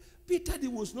Peter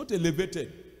was not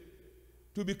elevated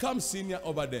to become senior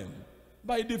over them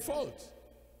by default.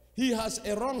 He has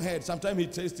a wrong head. Sometimes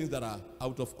he says things that are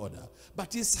out of order.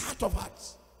 But his heart of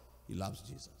hearts, he loves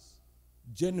Jesus.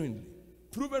 Genuinely.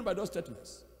 Proven by those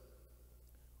statements.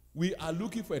 We are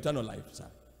looking for eternal life, sir.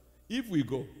 If we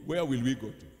go, where will we go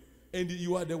to? And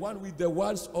you are the one with the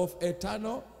words of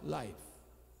eternal life.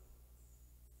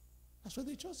 That's why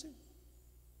they chose him.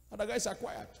 Other guys are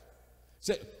quiet.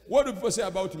 Say, what do people say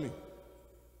about me?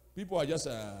 People are just,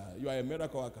 you are a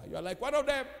miracle worker. You are like one of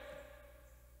them.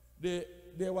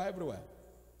 They were everywhere.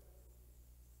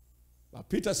 But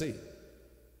Peter said,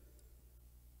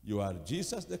 you are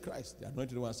Jesus the Christ, the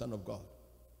anointed one, Son of God.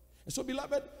 And so,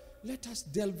 beloved, let us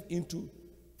delve into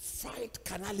fight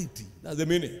carnality. That's the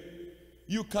meaning.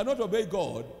 You cannot obey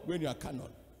God when you are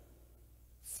carnal.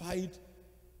 Fight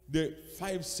the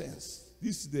five senses.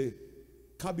 This is the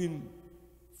cabin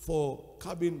for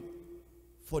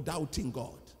doubting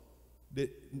God.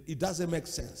 It doesn't make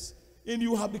sense. And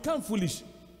you have become foolish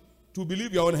to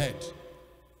believe your own head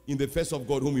in the face of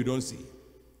God whom you don't see.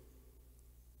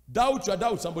 Doubt your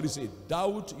doubts. Somebody said,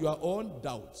 doubt your own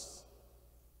doubts,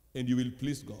 and you will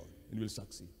please God, and you will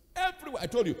succeed. Everywhere. I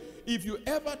told you, if you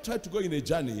ever try to go in a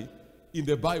journey in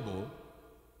the Bible,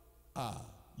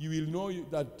 you will know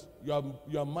that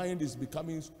your mind is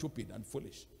becoming stupid and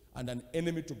foolish and an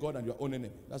enemy to God and your own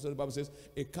enemy. That's what the Bible says.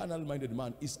 A carnal-minded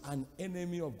man is an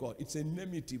enemy of God. It's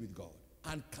enmity with God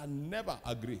and can never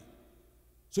agree.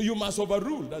 So you must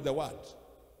overrule, that's the word.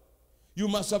 You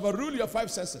must overrule your five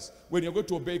senses when you're going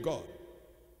to obey God.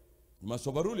 You must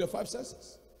overrule your five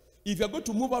senses. If you're going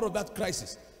to move out of that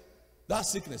crisis, that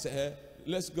sickness,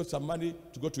 let's get some money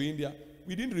to go to India.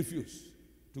 We didn't refuse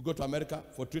to go to America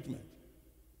for treatment.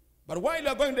 But while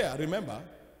you're going there, remember,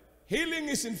 healing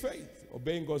is in faith,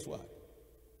 obeying God's word.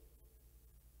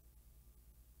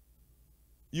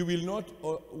 You will not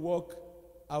walk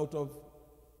out of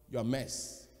your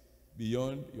mess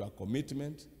beyond your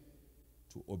commitment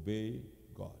to obey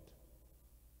God.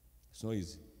 It's not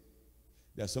easy.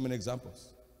 There are so many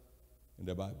examples in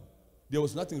the Bible. There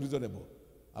was nothing reasonable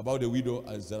about the widow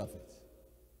at Zarephath.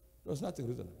 There was nothing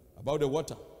reasonable. About the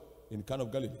water in Cana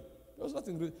of Galilee. There was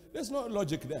nothing. There's no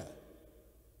logic there.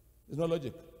 There's no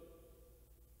logic.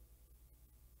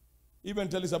 Even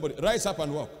telling somebody, rise up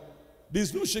and walk.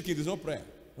 There's no shaking, there's no prayer.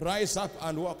 Rise up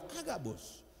and walk.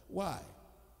 Agabus. Why?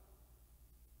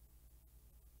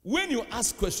 When you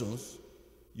ask questions,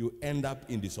 you end up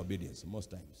in disobedience most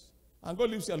times. And God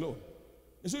leaves you alone.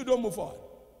 And so you don't move forward.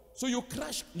 So you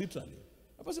crash literally.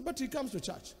 But he comes to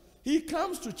church. He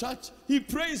comes to church, he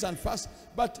prays and fasts,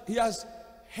 but he has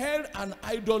held an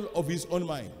idol of his own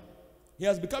mind. He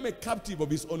has become a captive of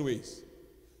his own ways.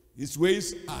 His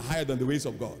ways are higher than the ways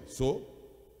of God. So,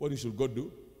 what should God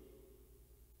do?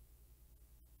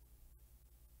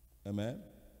 Amen?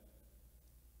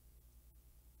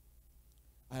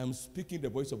 I am speaking the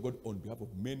voice of God on behalf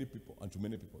of many people and to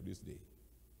many people this day.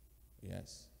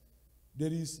 Yes.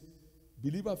 There is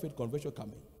believer faith convention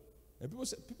coming. And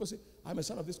people say, I'm a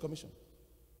son of this commission.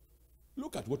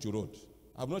 Look at what you wrote.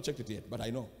 I've not checked it yet, but I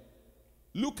know.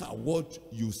 Look at what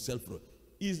you self-wrote.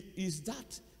 Is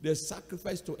that the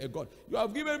sacrifice to a God? You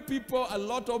have given people a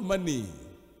lot of money.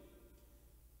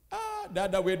 The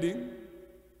other wedding,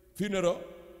 funeral,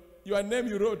 your name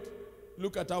you wrote.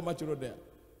 Look at how much you wrote there.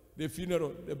 The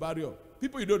funeral, the burial.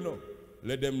 People you don't know.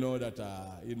 Let them know that,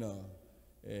 I'm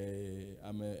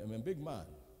a big man.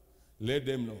 Let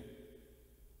them know.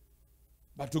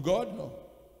 But to God, no.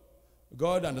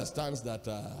 God understands that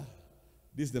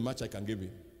this is the much I can give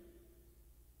him.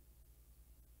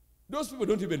 Those people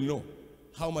don't even know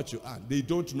how much you earn. They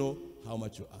don't know how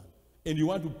much you earn. And you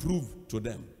want to prove to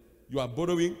them. You are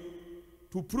borrowing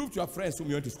to prove to your friends whom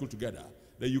you went to school together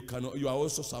that you are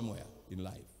also somewhere in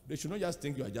life. They should not just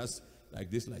think you are just like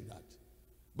this, like that.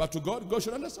 But to God, God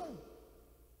should understand.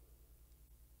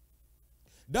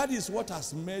 That is what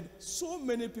has made so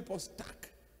many people stuck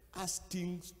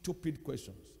asking stupid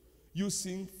questions.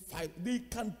 Using they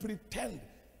can pretend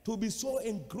to be so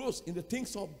engrossed in the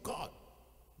things of God,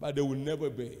 but they will never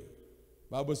be.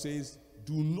 Bible says,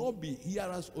 do not be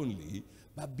hearers only,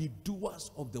 but be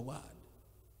doers of the word.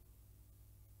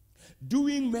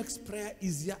 Doing makes prayer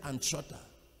easier and shorter.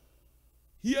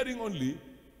 Hearing only,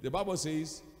 the Bible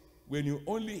says, when you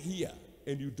only hear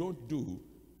and you don't do,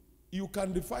 you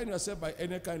can define yourself by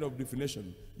any kind of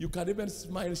definition. You can even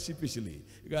smile sheepishly.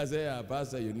 You can say,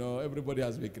 Pastor, you know, everybody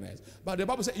has weakness. But the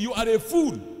Bible says, you are a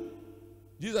fool.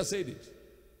 Jesus said it.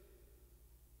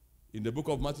 In the book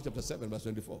of Matthew chapter 7, verse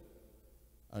 24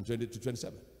 and 20 to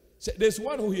 27. Say, there's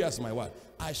one who hears my word.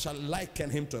 I shall liken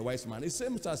him to a wise man. It's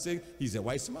same as saying he's a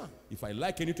wise man. If I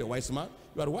liken you to a wise man,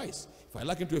 you are wise. If I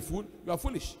liken you to a fool, you are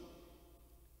foolish.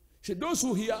 See, those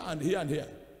who hear and hear and hear.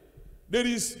 There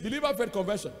is believer faith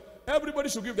convention. Everybody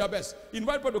should give their best.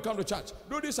 Invite people to come to church.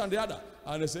 Do this and the other.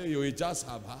 And they say, we just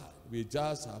have heard. We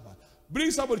just have heard. Bring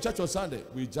somebody to church on Sunday.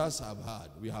 We just have heard.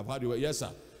 We have heard. Yes,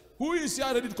 sir. Who is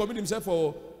here ready to commit himself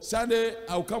for Sunday?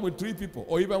 I'll come with 3 people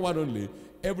or even one only.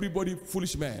 Everybody,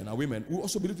 foolish men and women who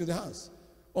also believe in the hands.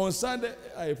 On Sunday,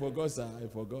 I forgot, sir. I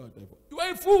forgot. You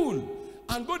are a fool.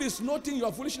 And God is noting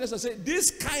your foolishness and say,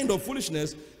 this kind of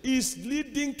foolishness is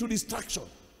leading to distraction.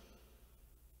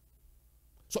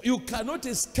 So you cannot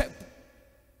escape.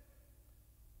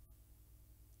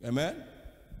 Amen?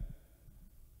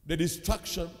 The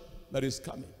distraction that is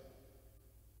coming.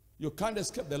 You can't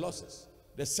escape the losses,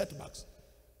 the setbacks.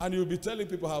 And you'll be telling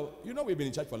people how, you know, we've been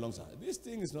in church for a long time. This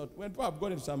thing is not, when people have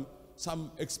gone into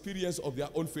some experience of their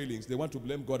own failings, they want to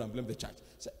blame God and blame the church.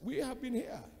 So we have been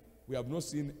here. We have not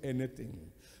seen anything.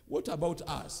 What about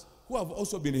us who have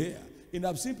also been here and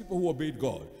have seen people who obeyed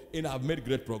God and have made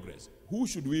great progress? Who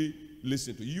should we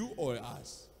listen to, you or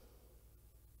us?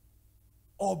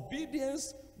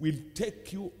 Obedience will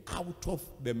take you out of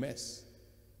the mess.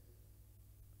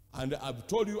 And I've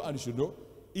told you, and you should know,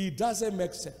 it doesn't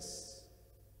make sense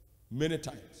many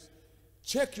times.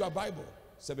 Check your Bible.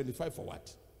 75 for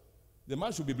what? The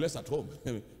man should be blessed at home.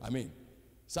 I mean,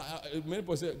 so many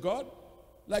people say, God,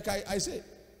 like I say,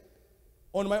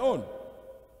 on my own,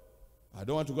 I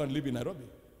don't want to go and live in Nairobi.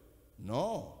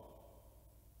 No.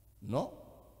 No.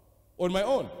 On my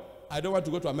own, I don't want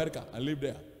to go to America and live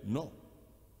there. No.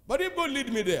 But if God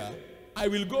leads me there, I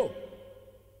will go.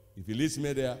 If he leads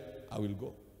me there, I will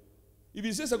go. If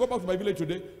he says I go back to my village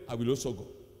today, I will also go.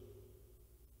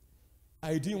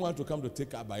 I didn't want to come to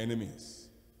take up by any means.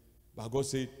 But God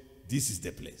said, this is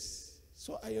the place.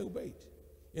 So I obeyed.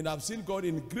 And I've seen God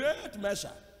in great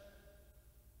measure.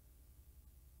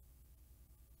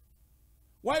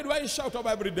 Why do I shout up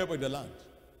every devil in the land?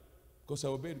 Because I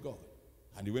obeyed God.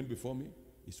 And he went before me,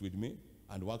 is with me,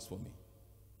 and works for me.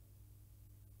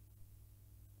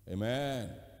 Amen.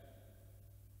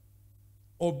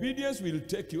 Obedience will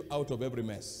take you out of every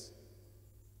mess.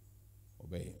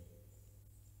 Obey him.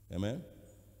 Amen.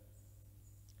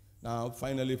 Now,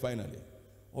 finally,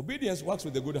 obedience works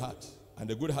with the good heart. And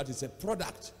the good heart is a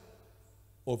product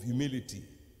of humility.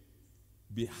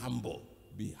 Be humble.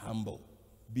 Be humble.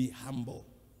 Be humble.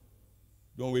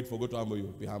 Don't wait for God to humble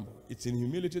you. Be humble. It's in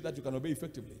humility that you can obey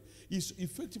effectively. It's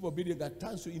effective obedience that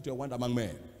turns you into a wonder among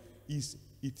men. It's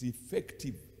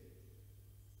effective.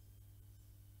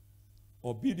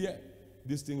 Obedience,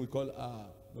 this thing we call,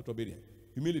 not obedience,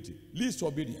 humility, leads to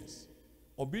obedience.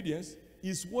 Obedience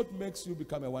is what makes you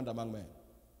become a wonder among men.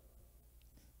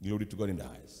 Glory to God in the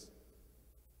highest.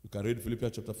 You can read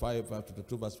Philippians chapter 5, chapter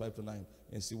 2, verse 5 to 9,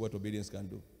 and see what obedience can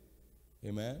do.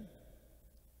 Amen.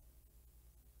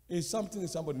 It's something that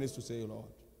somebody needs to say, Lord,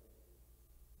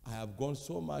 I have gone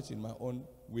so much in my own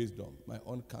wisdom, my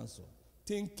own counsel,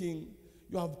 thinking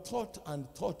you have thought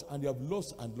and you have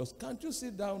lost and lost. Can't you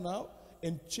sit down now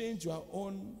and change your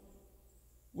own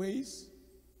ways?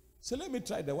 So let me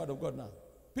try the word of God now.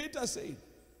 Peter said,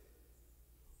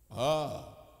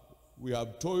 we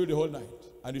have told you the whole night.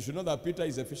 And you should know that Peter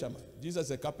is a fisherman. Jesus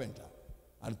is a carpenter.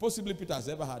 And possibly Peter has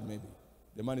ever had maybe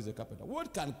The man is a carpenter.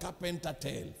 What can carpenter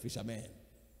tell fishermen?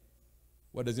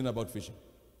 What does he know about fishing?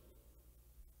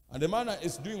 And the man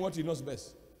is doing what he knows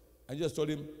best. And just told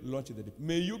him, launch in the deep.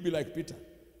 May you be like Peter.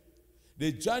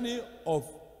 The journey of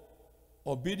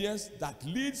obedience that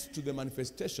leads to the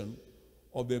manifestation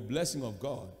of the blessing of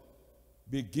God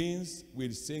begins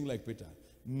with saying like Peter,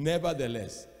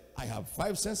 nevertheless, I have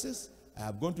 5 senses, I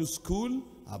have gone to school,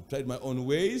 I have tried my own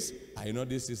ways, I know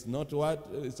this is not what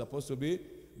it's supposed to be,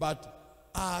 but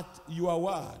at your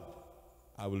word,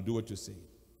 I will do what you say.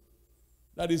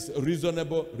 That is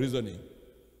reasonable reasoning.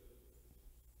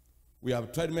 We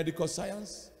have tried medical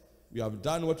science, we have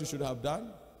done what we should have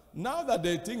done. Now that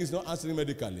the thing is not answering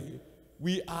medically,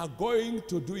 we are going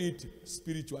to do it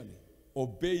spiritually.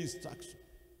 Obey instruction.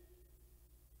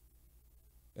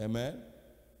 Amen?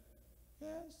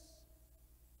 Yes.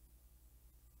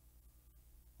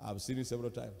 I've seen it several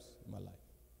times in my life.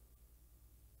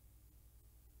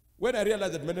 When I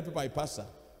realized that many people I pastor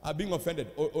are being offended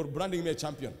or branding me a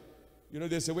champion, you know,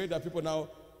 there's a way that people now,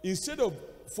 instead of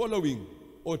following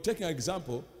or taking an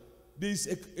example, they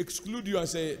exclude you and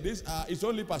say, it's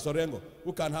only Pastor Orengo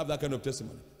who can have that kind of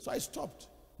testimony. So I stopped.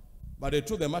 But the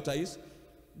truth of the matter is,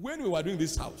 when we were doing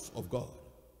this house of God,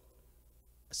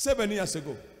 7 years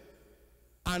ago,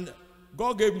 and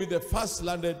God gave me the first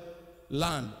landed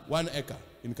land, 1 acre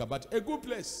in Kabati, a good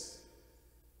place.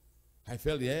 I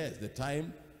felt, yes, the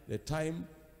time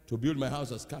to build my house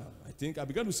has come. I think I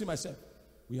began to see myself.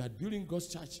 We are building God's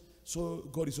church, so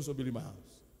God is also building my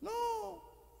house. No.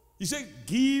 He said,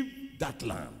 give that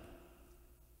land.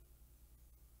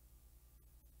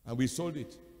 And we sold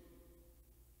it.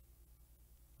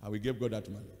 And we gave God that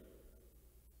money.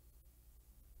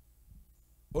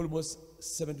 Almost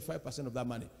 75% of that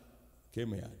money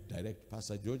came here direct.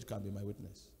 Pastor George can be my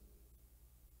witness.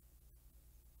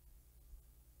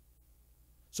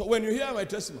 So when you hear my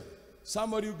testimony,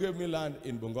 somebody who gave me land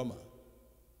in Bungoma,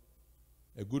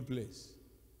 a good place.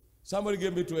 Somebody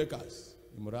gave me 2 acres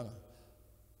in Muranga.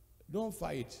 Don't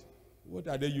fight. What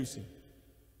are they using?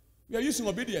 We are using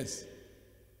obedience.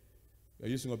 We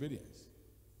are using obedience.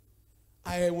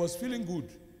 I was feeling good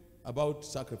about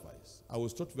sacrifice. I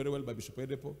was taught very well by Bishop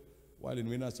Edepo while in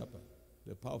Winners Chapel,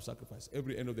 the power of sacrifice,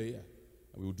 every end of the year.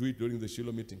 And we would do it during the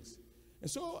Shiloh meetings. And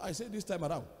so I said this time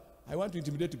around, I want to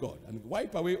intimidate God and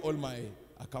wipe away all my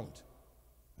account.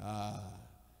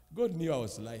 God knew I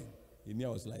was lying. He knew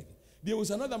I was lying. There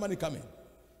was another money coming.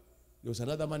 There was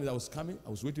another money that was coming. I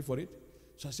was waiting for it.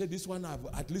 So I said, this one, I've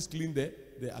at least cleaned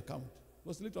the account. There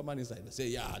was a little money inside. I said,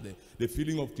 yeah, the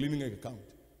feeling of cleaning an account.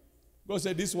 God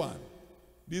said, this one,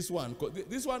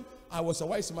 I was a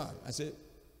wise man. I said,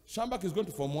 Shambak is going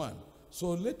to Form 1. So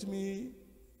let me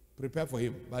prepare for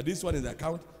him. But this one is the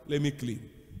account, let me clean.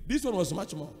 This one was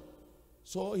much more.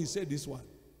 So he said, this one.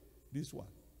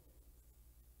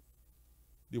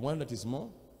 The one that is more,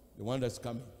 the one that's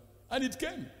coming. And it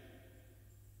came.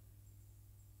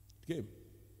 It came.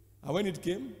 And when it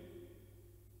came,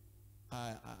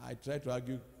 I tried to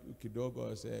argue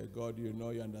kidogo, say, God, you know,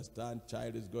 you understand,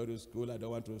 child is going to school, I don't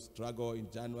want to struggle in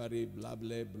January, blah,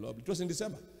 blah, blah. It was in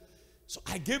December. So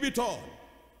I gave it all.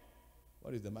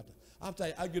 What is the matter? After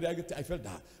I argued, I felt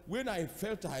that. When I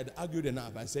felt I had argued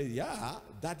enough, I said, yeah,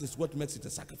 that is what makes it a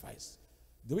sacrifice.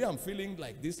 The way I'm feeling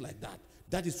like this, like that,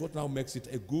 that is what now makes it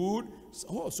a good,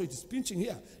 oh, so it is pinching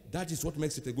here. That is what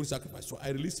makes it a good sacrifice. So I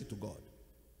released it to God.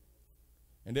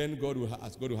 And then God will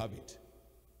ask God to have it.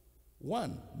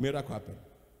 One miracle happened.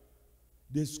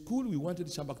 The school we wanted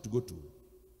Shambak to go to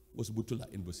was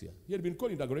Butula in Busia. He had been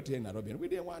called inaugurated here in Nairobi, and we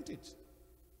didn't want it.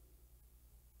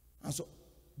 And so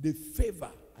the favor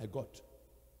I got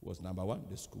was number 1,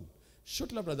 the school.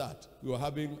 Shortly after that, we were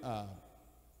having a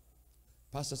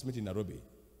pastors' meeting in Nairobi.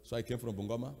 So I came from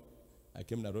Bungoma, I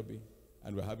came to Nairobi,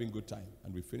 and we were having a good time,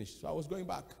 and we finished. So I was going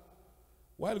back.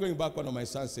 While going back, one of my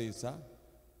sons says, sir,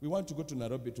 we want to go to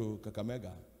Nairobi to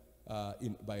Kakamega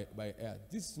by air.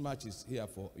 This match is here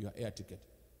for your air ticket.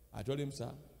 I told him, sir,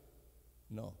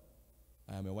 no,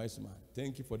 I am a wise man.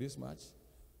 Thank you for this match,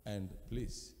 and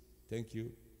please, thank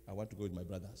you. I want to go with my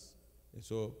brothers. And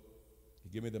so he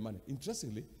gave me the money.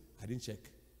 Interestingly, I didn't check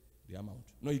the amount.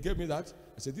 No, he gave me that.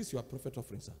 I said, this is your prophet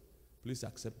offering, sir. Please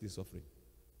accept this offering.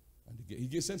 And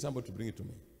he sent somebody to bring it to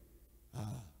me.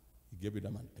 He gave me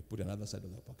the money. I put another side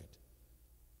of the pocket.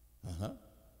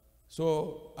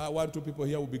 So 1, 2 people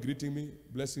here will be greeting me,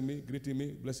 blessing me, greeting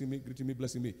me, blessing me, greeting me,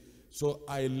 blessing me. So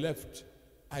I left.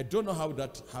 I don't know how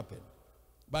that happened.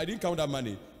 But I didn't count that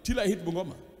money till I hit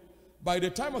Bungoma. By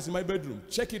the time I was in my bedroom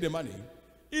checking the money,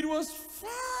 it was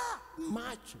far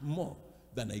much more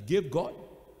than I gave God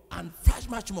and far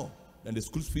much more than the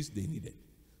school fees they needed.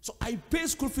 So I pay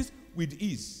school fees with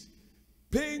ease.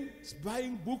 paying,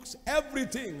 buying books,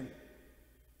 everything,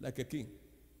 like a king.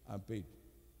 I'm paid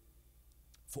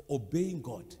for obeying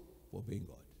God. For obeying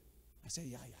God. I say,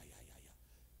 yeah.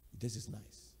 This is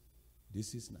nice.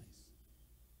 This is nice.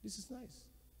 This is nice.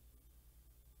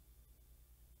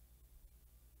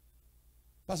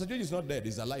 Pastor George is not dead.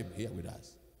 He's alive here with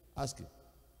us. Ask him.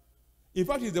 In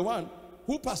fact, he's the one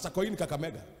who Pastor Koyin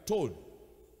Kakamega told.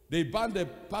 They banned the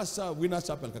Pastor Winners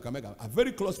Chapel Kakamega, a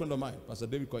very close friend of mine, Pastor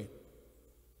David Koyin.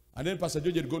 And then Pastor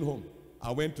George had gone home.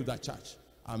 I went to that church.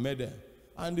 I met there.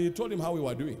 And he told him how we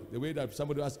were doing. The way that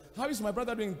somebody asked, how is my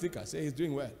brother doing? I say he's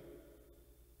doing well.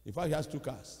 In fact, he has 2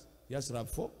 cars. He has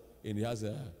RAV4 and he has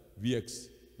a VX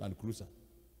Land Cruiser.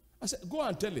 I said, go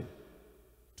and tell him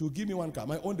to give me 1 car.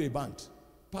 My own day band.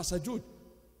 Pastor George.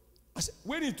 I said,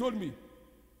 when he told me,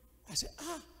 I said,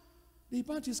 they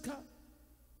banned his car.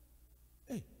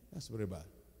 Hey, that's very bad.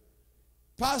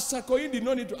 Pastor Koyin did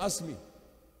not need to ask me.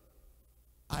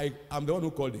 I'm the one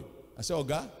who called him. I said,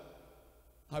 Oga,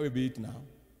 how will be it now?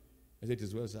 I said, it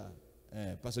is well, sir.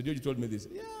 Pastor George told me this.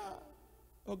 Yeah,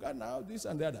 Oga, now this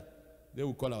and the other. They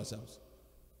will call ourselves.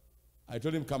 I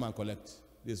told him, come and collect.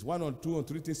 There's 1 or 2 or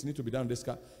 3 things need to be done in this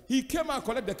car. He came and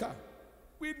collect the car.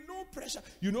 With no pressure.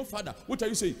 You know, Father, what are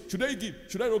you saying? Should I give?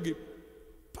 Should I not give?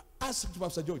 Ask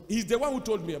Pastor George. He's the one who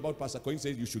told me about Pastor Koyin.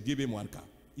 Says you should give him 1 car.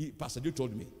 Pastor George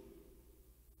told me.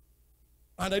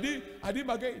 And I did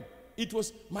again. It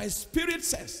was my spirit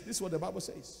says. This is what the Bible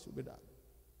says. Should be done.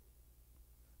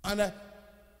 And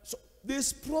so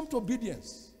there's prompt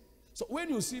obedience. So when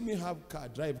you see me have car,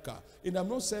 drive car, and I'm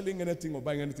not selling anything or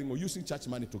buying anything or using church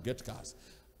money to get cars,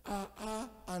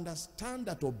 understand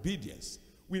that obedience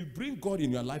will bring God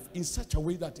in your life in such a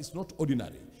way that it's not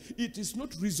ordinary. It is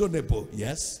not reasonable,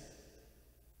 yes?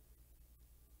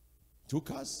 2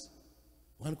 cars,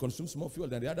 one consumes more fuel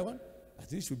than the other one. I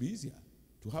think it should be easier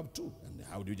to have 2. And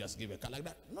how do you just give a car like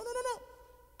that? No.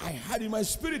 I had in my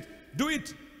spirit, do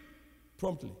it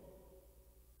promptly.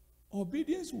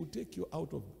 Obedience will take you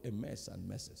out of a mess and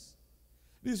messes.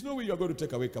 There's no way you're going to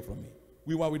take away car from me.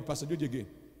 We were with Pastor George again.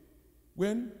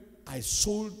 When I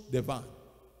sold the van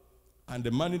and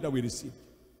the money that we received,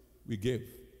 we gave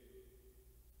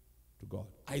to God.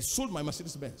 I sold my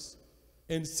Mercedes Benz.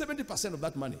 And 70% of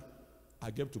that money,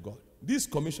 I gave to God. This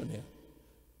commission here.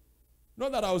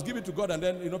 Not that I was giving to God and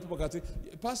then, people can say,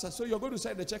 Pastor, so you're going to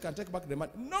sign the check and take back the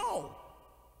money. No.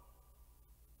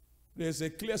 There's a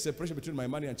clear separation between my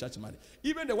money and church money.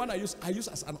 Even the one I use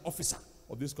as an officer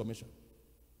of this commission.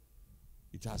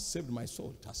 It has saved my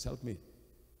soul. It has helped me.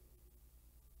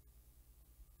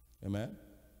 Amen?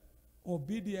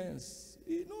 Obedience.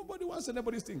 Nobody wants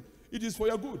anybody's thing. It is for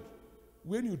your good.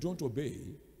 When you don't obey,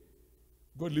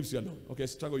 God leaves you alone. Okay,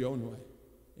 struggle your own way.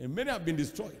 And many have been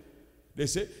destroyed. They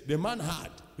say, the man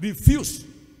had refused.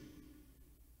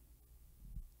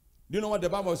 Do you know what the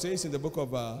Bible says in the book of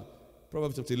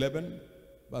Proverbs chapter 11,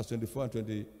 verse 24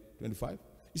 and 25?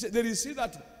 He said, there is he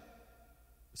that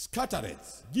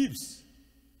scattereth, gives,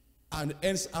 and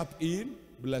ends up in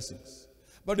blessings.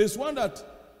 But there's one that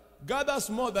gathers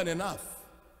more than enough,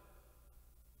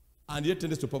 and yet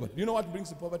tends to poverty. Do you know what brings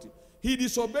to poverty? He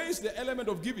disobeys the element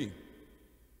of giving.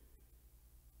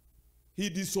 He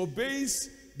disobeys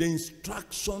the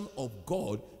instruction of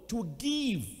God to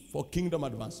give for kingdom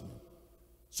advancement.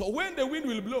 So when the wind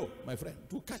will blow, my friend,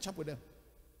 to catch up with them.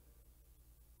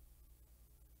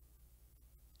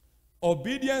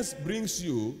 Obedience brings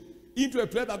you into a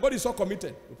place that God is so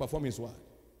committed to perform his word.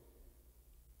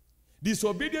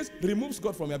 Disobedience removes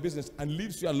God from your business and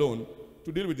leaves you alone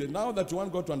to deal with it. Now that you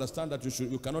want God to understand that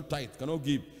you cannot tithe, cannot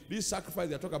give. This sacrifice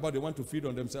they talk about, they want to feed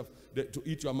on themselves, to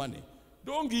eat your money.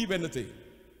 Don't give anything.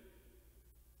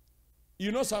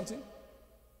 You know something?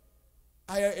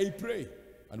 I pray,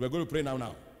 and we're going to pray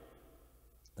now.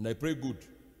 And I pray good.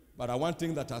 But one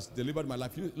thing that has delivered my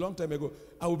life, long time ago,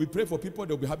 I will be praying for people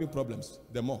that will be having problems,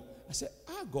 the more. I said,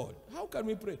 God, how can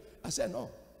we pray? I said, no.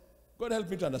 God help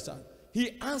me to understand.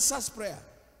 He answers prayer.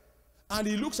 And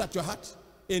he looks at your heart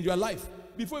and your life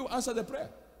before you answer the prayer.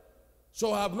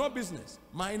 So I have no business.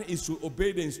 Mine is to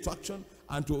obey the instruction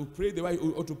and to pray the way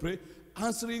you ought to pray.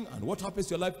 Answering and what happens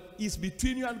to your life is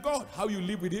between you and God. How you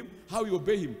live with him, how you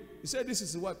obey him. He said, this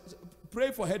is what,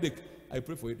 pray for headache. I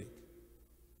pray for headache.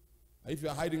 If you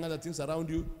are hiding other things around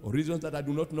you or reasons that I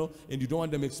do not know and you don't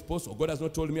want them exposed or God has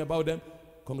not told me about them,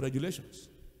 congratulations.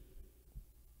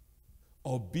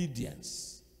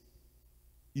 Obedience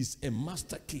is a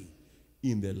master key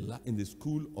in the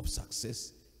school of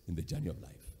success in the journey of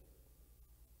life.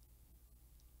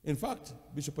 In fact,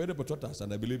 Bishop Oyedepo taught us,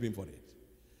 and I believe him for it.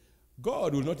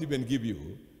 God will not even give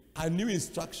you a new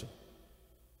instruction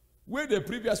where the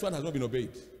previous one has not been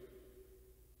obeyed.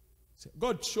 Say,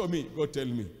 God, show me. God, tell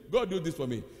me. God, do this for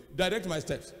me. Direct my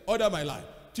steps. Order my life.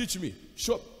 Teach me.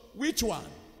 Show. Which one?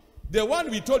 The one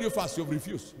we told you first, you've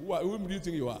refused. Who do you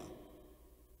think you are?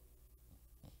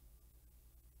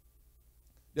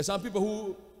 There are some people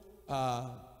who,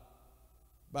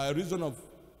 by reason of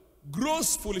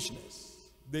gross foolishness,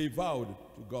 they vowed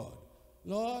to God,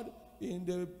 Lord, in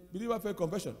the Believer Faith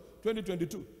Confession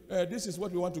 2022, this is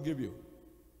what we want to give you.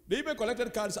 They even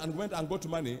collected cards and went and got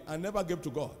money and never gave to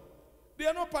God. They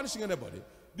are not punishing anybody.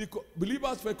 The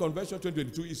Believer's Faith Confession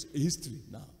 2022 is history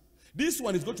now. This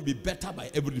one is going to be better by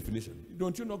every definition.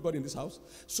 Don't you know God in this house?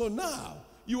 So now,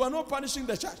 you are not punishing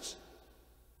the church.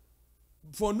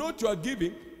 For note you are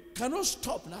giving cannot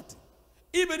stop nothing.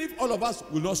 Even if all of us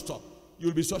will not stop,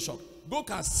 you'll be so shocked. Go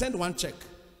can send one check.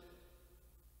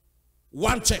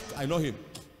 One check, I know him.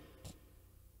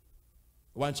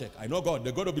 One check. I know God,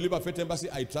 the God of Believer Faith Embassy,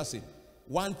 I trust him.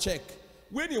 One check.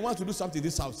 When he wants to do something in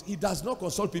this house, he does not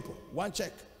consult people. One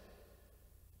check.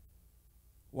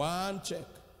 One check.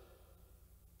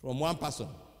 From one person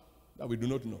that we do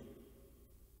not know.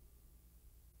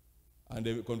 And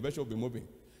the convention will be moving.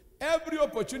 Every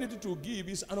opportunity to give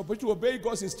is an opportunity to obey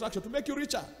God's instruction to make you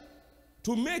richer.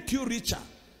 To make you richer.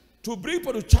 To bring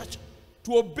people to church.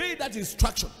 To obey that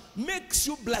instruction makes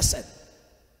you blessed.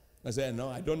 I say, no,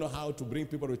 I don't know how to bring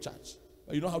people to church.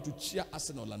 But you know how to cheer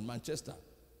Arsenal and Manchester.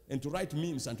 And to write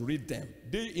memes and to read them.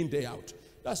 Day in, day out.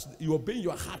 That's, you obey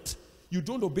your heart. You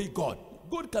don't obey God.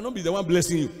 God cannot be the one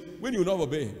blessing you when you not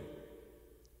obey him.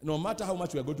 No matter how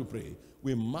much we are going to pray,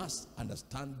 we must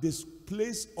understand this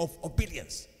place of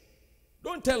obedience.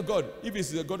 Don't tell God, if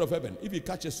he's the God of heaven, if he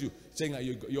catches you saying,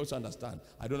 you also understand,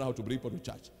 I don't know how to bring people to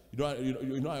church.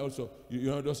 I also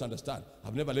don't understand.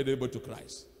 I've never led anybody to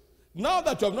Christ. Now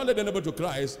that you have not led anybody to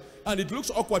Christ, and it looks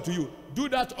awkward to you, do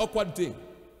that awkward thing.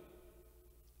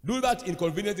 Do that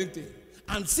inconveniencing thing.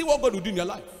 And see what God will do in your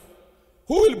life.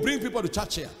 Who will bring people to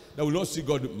church here that will not see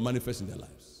God manifest in their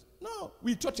lives? No,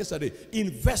 we taught yesterday,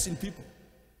 invest in people.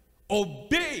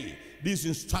 Obey this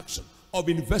instruction of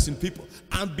invest in people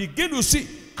and begin to see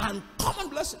uncommon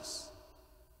blessings.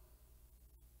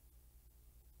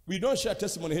 We don't share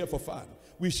testimony here for fun.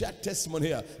 We share testimony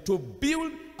here to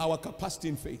build our capacity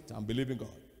in faith and believing God.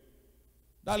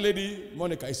 That lady,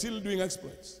 Monica, is still doing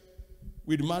exploits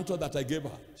with the mantle that I gave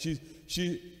her.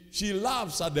 She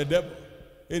laughs at the devil.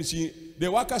 And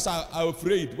the workers are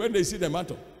afraid when they see the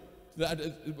mantle.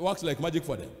 It works like magic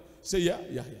for them. Say,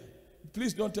 yeah.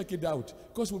 Please don't take it out.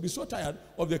 Because we'll be so tired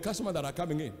of the customers that are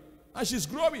coming in. And she's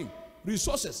growing.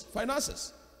 Resources,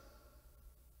 finances.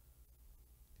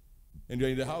 And you're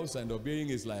in the house and obeying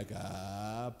is like,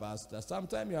 Pastor,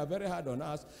 sometimes you are very hard on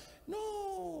us.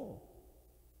 No.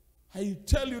 I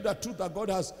tell you the truth that God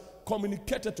has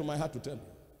communicated to my heart to tell you.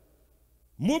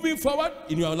 Moving forward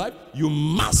in your life, you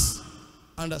must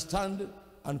understand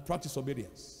and practice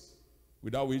obedience.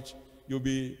 Without which, you'll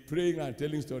be praying and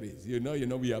telling stories. You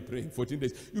know, we are praying 14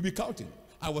 days. You'll be counting.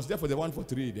 I was there for the one for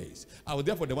 3 days. I was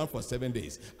there for the one for 7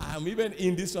 days. I am even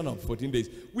in this one of 14 days.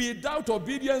 Without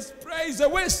obedience, prayer is a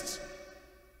waste.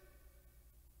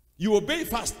 You obey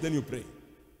fast, then you pray.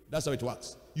 That's how it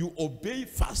works. You obey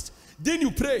fast, then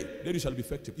you pray, then you shall be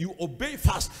effective. You obey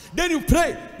fast, then you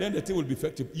pray, then the thing will be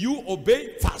effective. You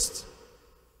obey fast.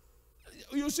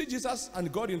 You see Jesus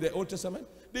and God in the Old Testament,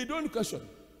 they don't question.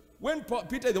 When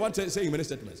Peter is the one saying many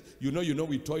statements, you know,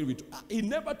 we toil with. He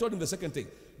never told him the second thing.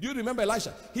 Do you remember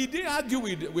Elisha? He didn't argue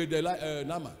with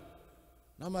Naaman.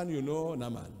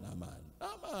 Naaman,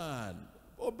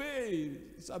 obey,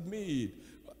 submit.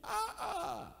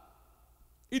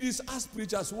 It is us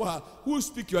preachers who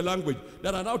speak your language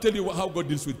that are now telling you how God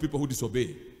deals with people who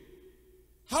disobey.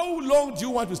 How long do you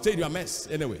want to stay in your mess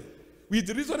anyway? With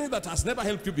the reasoning that has never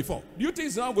helped you before. Do you think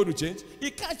it's now going to change?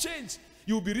 It can't change.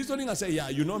 You'll be reasoning and say, yeah,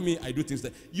 you know me, I do things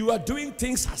that. You are doing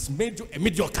things has made you a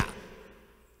mediocre.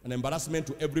 An embarrassment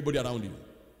to everybody around you.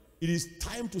 It is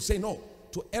time to say no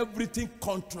to everything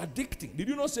contradicting. Did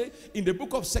you not say in the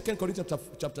book of 2 Corinthians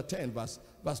chapter 10 verse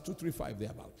 235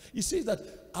 thereabout? It says that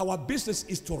our business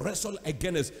is to wrestle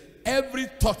against every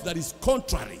thought that is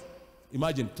contrary.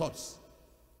 Imagine thoughts.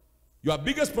 Your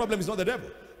biggest problem is not the devil.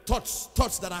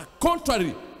 Thoughts that are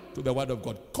contrary to the word of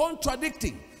God.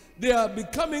 Contradicting. They are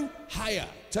becoming higher.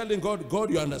 Telling God,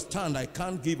 God, you understand, I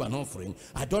can't give an offering.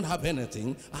 I don't have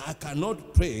anything. I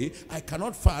cannot pray. I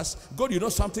cannot fast. God, you know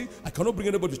something? I cannot bring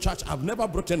anybody to church. I've never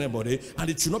brought anybody. And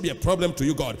it should not be a problem to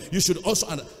you, God. You should also,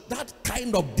 that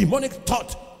kind of demonic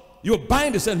thought, you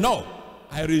bind and say, no,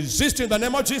 I resist in the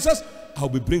name of Jesus. I'll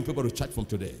be bringing people to church from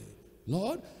today.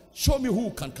 Lord, show me who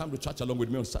can come to church along with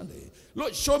me on Sunday.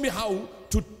 Lord, show me how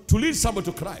to lead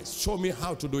somebody to Christ. Show me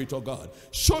how to do it, oh God.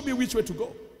 Show me which way to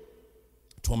go.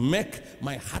 To make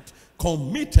my heart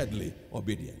committedly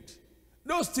obedient.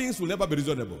 Those things will never be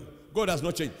reasonable. God has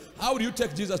not changed. How do you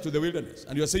take Jesus to the wilderness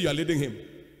and you say you are leading him?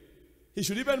 He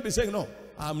should even be saying, no,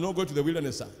 I'm not going to the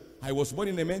wilderness, sir. I was born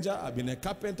in a manger, I've been a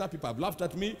carpenter, people have laughed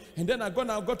at me, and then I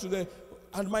go to the,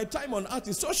 and my time on earth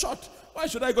is so short. Why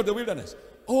should I go to the wilderness?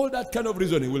 All that kind of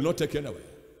reasoning will not take you anywhere.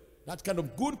 That kind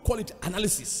of good quality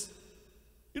analysis.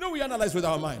 You know, we analyze with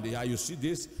our mind. Yeah, you see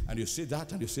this, and you see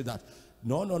that, and you see that.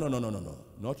 No.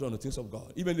 Not on the things of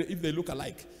God. Even if they look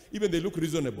alike, even they look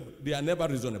reasonable, they are never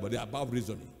reasonable. They are above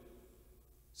reasoning.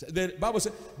 So the Bible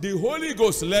says the Holy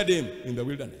Ghost led him in the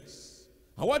wilderness.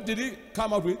 And what did he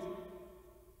come out with?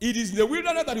 It is in the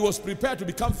wilderness that he was prepared to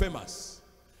become famous.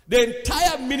 The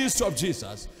entire ministry of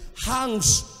Jesus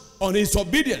hangs on his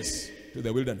obedience to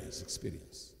the wilderness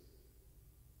experience.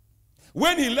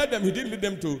 When he led them, he didn't lead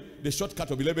them to the shortcut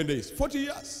of 11 days, 40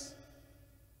 years.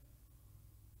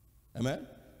 Amen.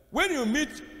 When you meet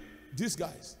these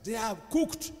guys, they are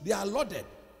cooked, they are loaded.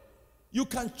 You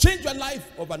can change your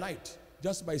life overnight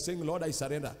just by saying, Lord, I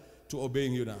surrender to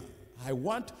obeying you now.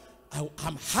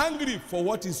 I'm hungry for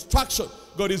what instruction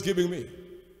God is giving me.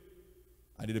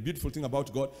 And the beautiful thing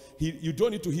about God, you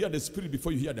don't need to hear the Spirit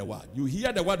before you hear the word. You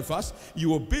hear the word first,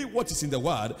 you obey what is in the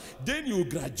word, then you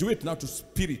graduate now to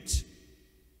Spirit.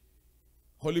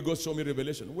 Holy Ghost, show me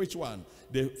revelation. Which one?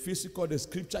 The physical, the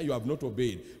scripture you have not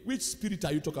obeyed. Which spirit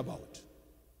are you talking about?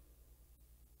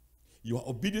 You are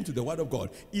obedient to the word of God.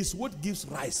 Is what gives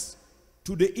rise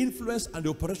to the influence and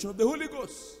the operation of the Holy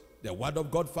Ghost. The word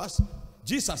of God first.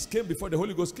 Jesus came before the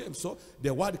Holy Ghost came. So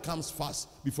the word comes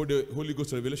first before the Holy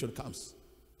Ghost revelation comes.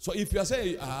 So if you are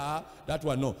saying, that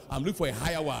one, no, I'm looking for a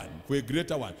higher one, for a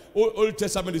greater one. Old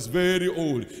Testament is very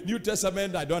old. New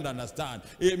Testament, I don't understand.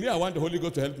 Me, I want the Holy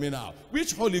Ghost to help me now.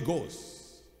 Which Holy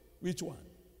Ghost? Which one?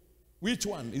 Which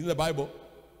one? Is in the Bible?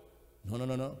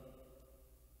 No.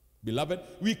 Beloved,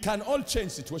 we can all change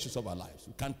situations of our lives.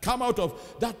 We can come out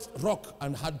of that rock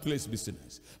and hard place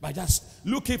business by just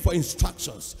looking for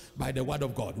instructions by the word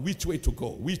of God. Which way to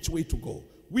go? Which way to go?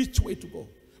 Which way to go?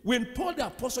 When Paul the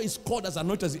apostle is called as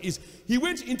anointed as he is, he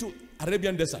went into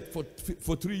Arabian desert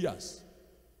for 3 years.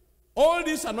 All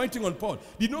this anointing on Paul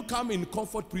did not come in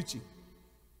comfort preaching.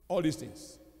 All these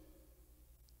things.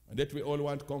 And that we all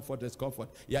want comfort as comfort.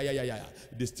 Yeah.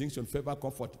 Distinction, favor,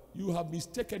 comfort. You have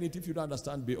mistaken it if you don't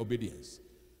understand the obedience.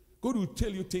 God will tell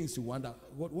you things you wonder,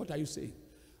 what are you saying?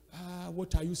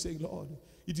 What are you saying, Lord?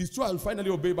 It is true, I'll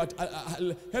finally obey, but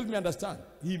help me understand.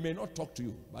 He may not talk to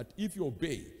you, but if you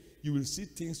obey, you will see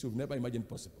things you've never imagined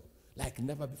possible, like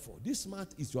never before. This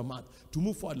month is your month to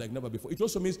move forward like never before. It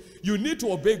also means you need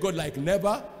to obey God like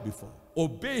never before.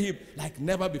 Obey him like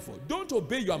never before. Don't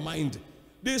obey your mind.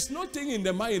 There's nothing in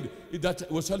the mind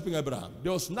that was helping Abraham.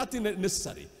 There was nothing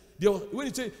necessary. When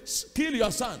he says, kill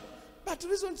your son. But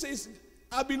reason says,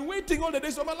 I've been waiting all the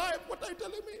days of my life. What are you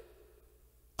telling me?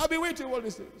 I've been waiting all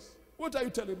these things. What are you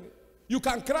telling me? You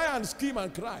can cry and scream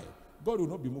and cry. God will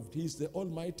not be moved. He is the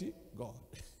Almighty God.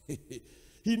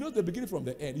 He knows the beginning from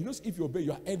the end. He knows if you obey,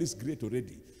 your end is great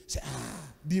already. Say,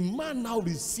 the man now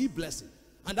receive blessing.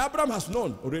 And Abraham has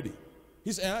known already.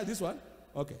 He said, this one?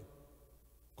 Okay.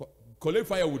 Collect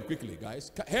firewood quickly,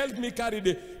 guys. Help me carry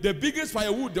the biggest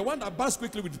firewood, the one that burns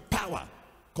quickly with power.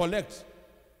 Collect.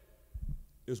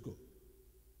 Let's go.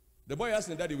 The boy asked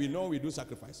me, Daddy, we know we do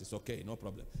sacrifices. Okay, no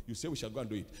problem. You say we shall go and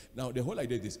do it. Now, the whole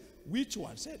idea is this. Which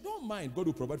one? Say, don't mind. God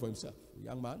will provide for himself,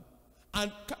 young man.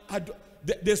 And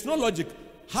there's no logic.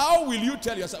 How will you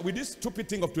tell yourself with this stupid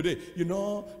thing of today? You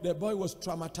know, the boy was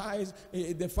traumatized.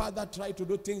 The father tried to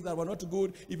do things that were not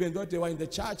good, even though they were in the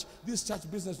church. This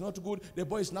church business is not good. The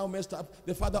boy is now messed up.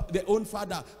 The own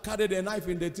father carried a knife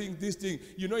in the thing, this thing.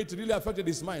 You know, it really affected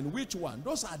his mind. Which one?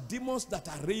 Those are demons that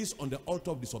are raised on the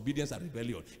altar of disobedience and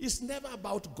rebellion. It's never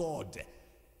about God.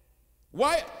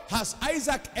 Why has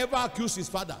Isaac ever accused his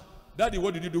father? Daddy,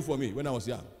 what did you do for me when I was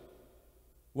young?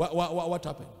 What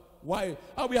happened? Why?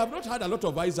 We have not had a lot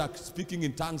of Isaac speaking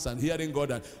in tongues and hearing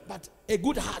God. But a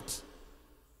good heart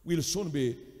will soon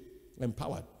be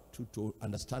empowered to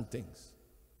understand things.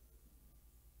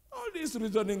 All this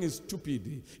reasoning is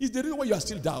stupid. It's the reason why you are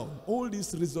still down. All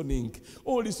this reasoning.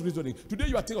 Today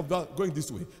you are thinking about going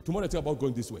this way. Tomorrow you think about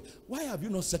going this way. Why have you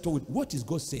not settled with what is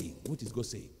God saying? What is God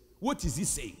saying? What is he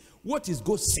saying? What is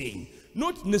God saying?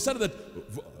 Not necessarily that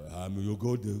I'm your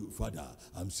God, Father.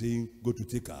 I'm saying go to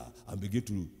take her and begin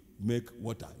to make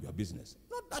water your business.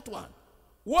 Not that one.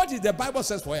 What is the Bible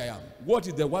says for where I am? What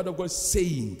is the word of God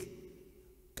saying?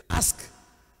 Ask.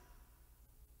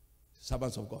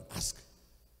 Servants of God, ask.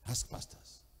 Ask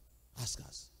pastors. Ask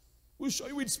us. We'll show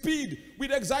you with speed,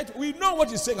 with anxiety. We know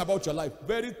what he's saying about your life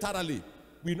very thoroughly.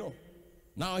 We know.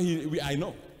 Now I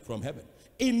know from heaven.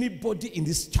 Anybody in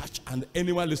this church and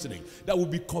anyone listening that will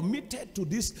be committed to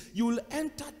this, you will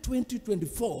enter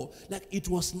 2024 like it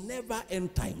was never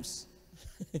end times.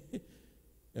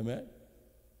 Amen.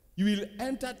 You will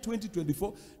enter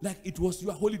 2024 like it was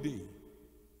your holiday.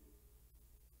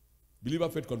 Believer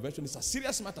Faith Convention is a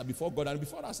serious matter before God and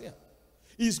before us here.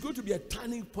 It's going to be a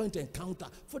turning point encounter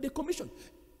for the commission.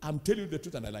 I'm telling you the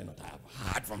truth and I lie not. I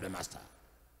have heard from the master.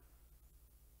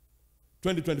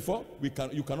 2024,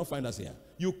 you cannot find us here.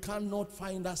 You cannot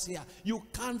find us here. You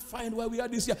can't find where we are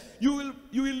this year. You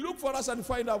will look for us and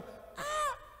find out,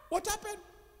 what happened?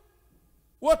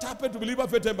 What happened to Believer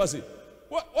Faith Embassy?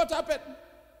 What happened?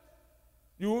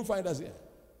 You won't find us here.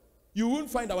 You won't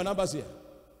find our numbers here.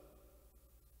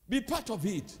 Be part of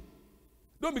it.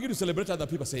 Don't begin to celebrate other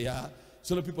people. Say,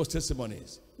 celebrate people's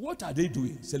testimonies. What are they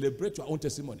doing? Celebrate your own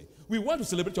testimony. We want to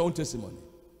celebrate your own testimony.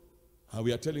 And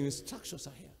we are telling instructions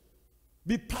are here.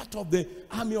 Be part of the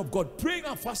army of God, praying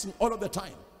and fasting all of the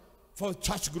time for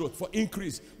church growth, for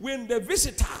increase. When the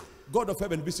visitor, God of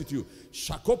heaven, visit you,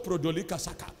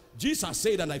 Jesus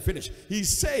said, and I finish. He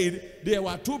said there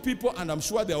were two people, and I'm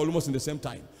sure they're almost in the same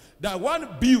time. That one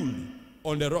built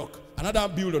on the rock, another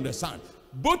built on the sand.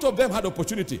 Both of them had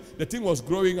opportunity. The thing was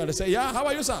growing, and they say, how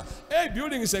are you, sir? Hey,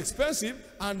 building is expensive,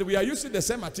 and we are using the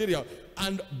same material.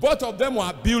 And both of them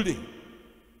were building.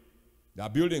 They are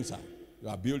building, sir. They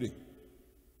are building.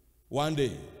 One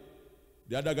day,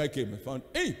 the other guy came and found,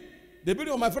 hey, the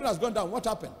building of my friend has gone down. What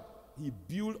happened? He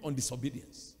built on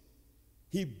disobedience.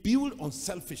 He built on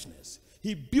selfishness.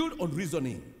 He built on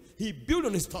reasoning. He built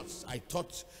on his thoughts. I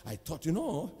thought, I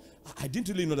didn't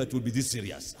really know that it would be this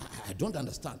serious. I don't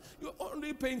understand. You're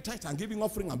only paying tithe and giving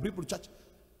offering and bring to church.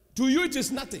 To you, it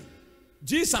is nothing.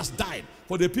 Jesus died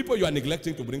for the people you are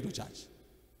neglecting to bring to church.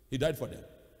 He died for them.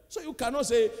 So you cannot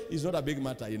say it's not a big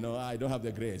matter, I don't have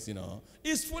the grace,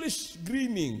 It's foolish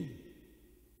dreaming.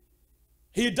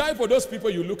 He died for those people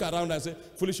you look around and say,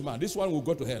 foolish man, this one will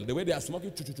go to hell. The way they are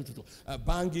smoking,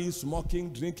 banging,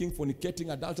 smoking, drinking,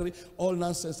 fornicating, adultery, all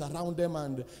nonsense around them,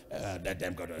 and let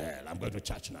them go to hell. I'm going to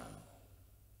church now.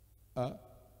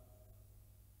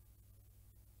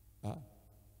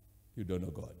 You don't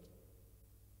know God.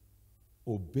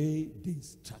 Obey the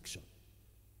instruction.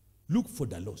 Look for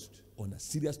the lost on a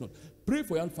serious note. Pray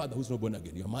for your own father who's not born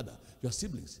again, your mother, your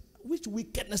siblings. Which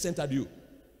wickedness entered you?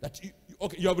 That you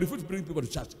have refused to bring people to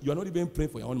church. You are not even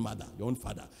praying for your own mother, your own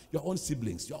father, your own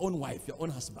siblings, your own wife, your own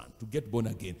husband to get born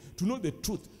again, to know the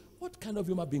truth. What kind of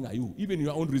human being are you? Even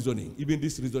your own reasoning, even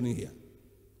this reasoning here.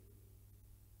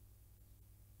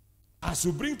 As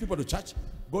you bring people to church,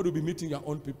 God will be meeting your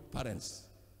own parents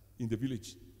in the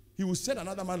village. He will send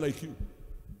another man like you,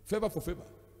 favor for favor.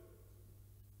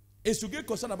 Is to get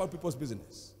concerned about people's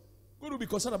business. God will be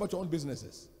concerned about your own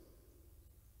businesses.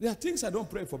 There are things I don't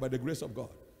pray for by the grace of God.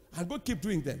 And God keep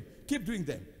doing them. Keep doing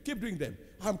them. Keep doing them.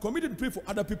 I'm committed to pray for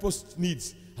other people's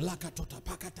needs. And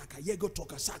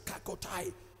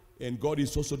God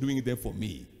is also doing them for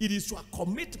me. It is your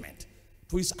commitment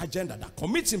to his agenda that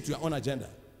commits him to your own agenda.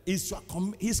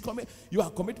 Your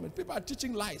commitment. People are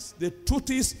teaching lies. The truth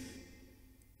is,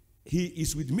 he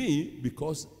is with me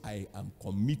because I am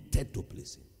committed to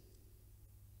please him.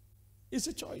 It's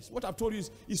a choice. What I've told you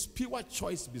is pure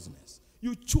choice business.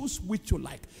 You choose which you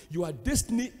like. Your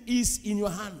destiny is in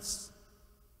your hands.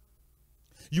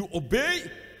 You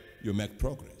obey, you make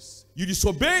progress. You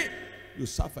disobey, you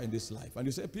suffer in this life. And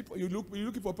you say, people, you're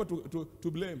looking for people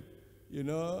to blame.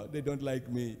 They don't like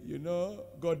me.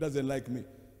 God doesn't like me.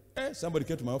 Somebody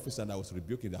came to my office and I was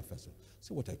rebuking that person.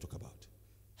 Say, what I talk about?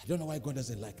 I don't know why God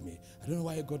doesn't like me. I don't know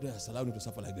why God has allowed me to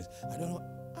suffer like this. I don't know.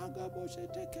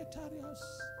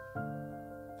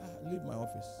 Leave my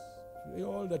office.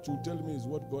 All that you tell me is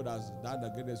what God has done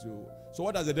against you. So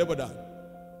what has the devil done?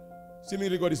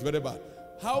 Seemingly God is very bad.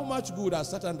 How much good has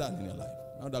Satan done in your life?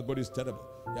 Now that God is terrible.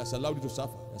 He has allowed you to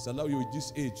suffer. He has allowed you at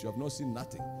this age. You have not seen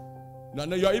nothing. No,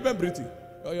 you are even breathing.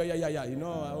 Oh, yeah. I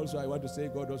want to say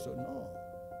God also. No.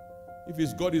 If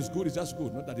his God is good, it's just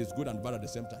good. Not that it's good and bad at the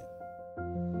same time.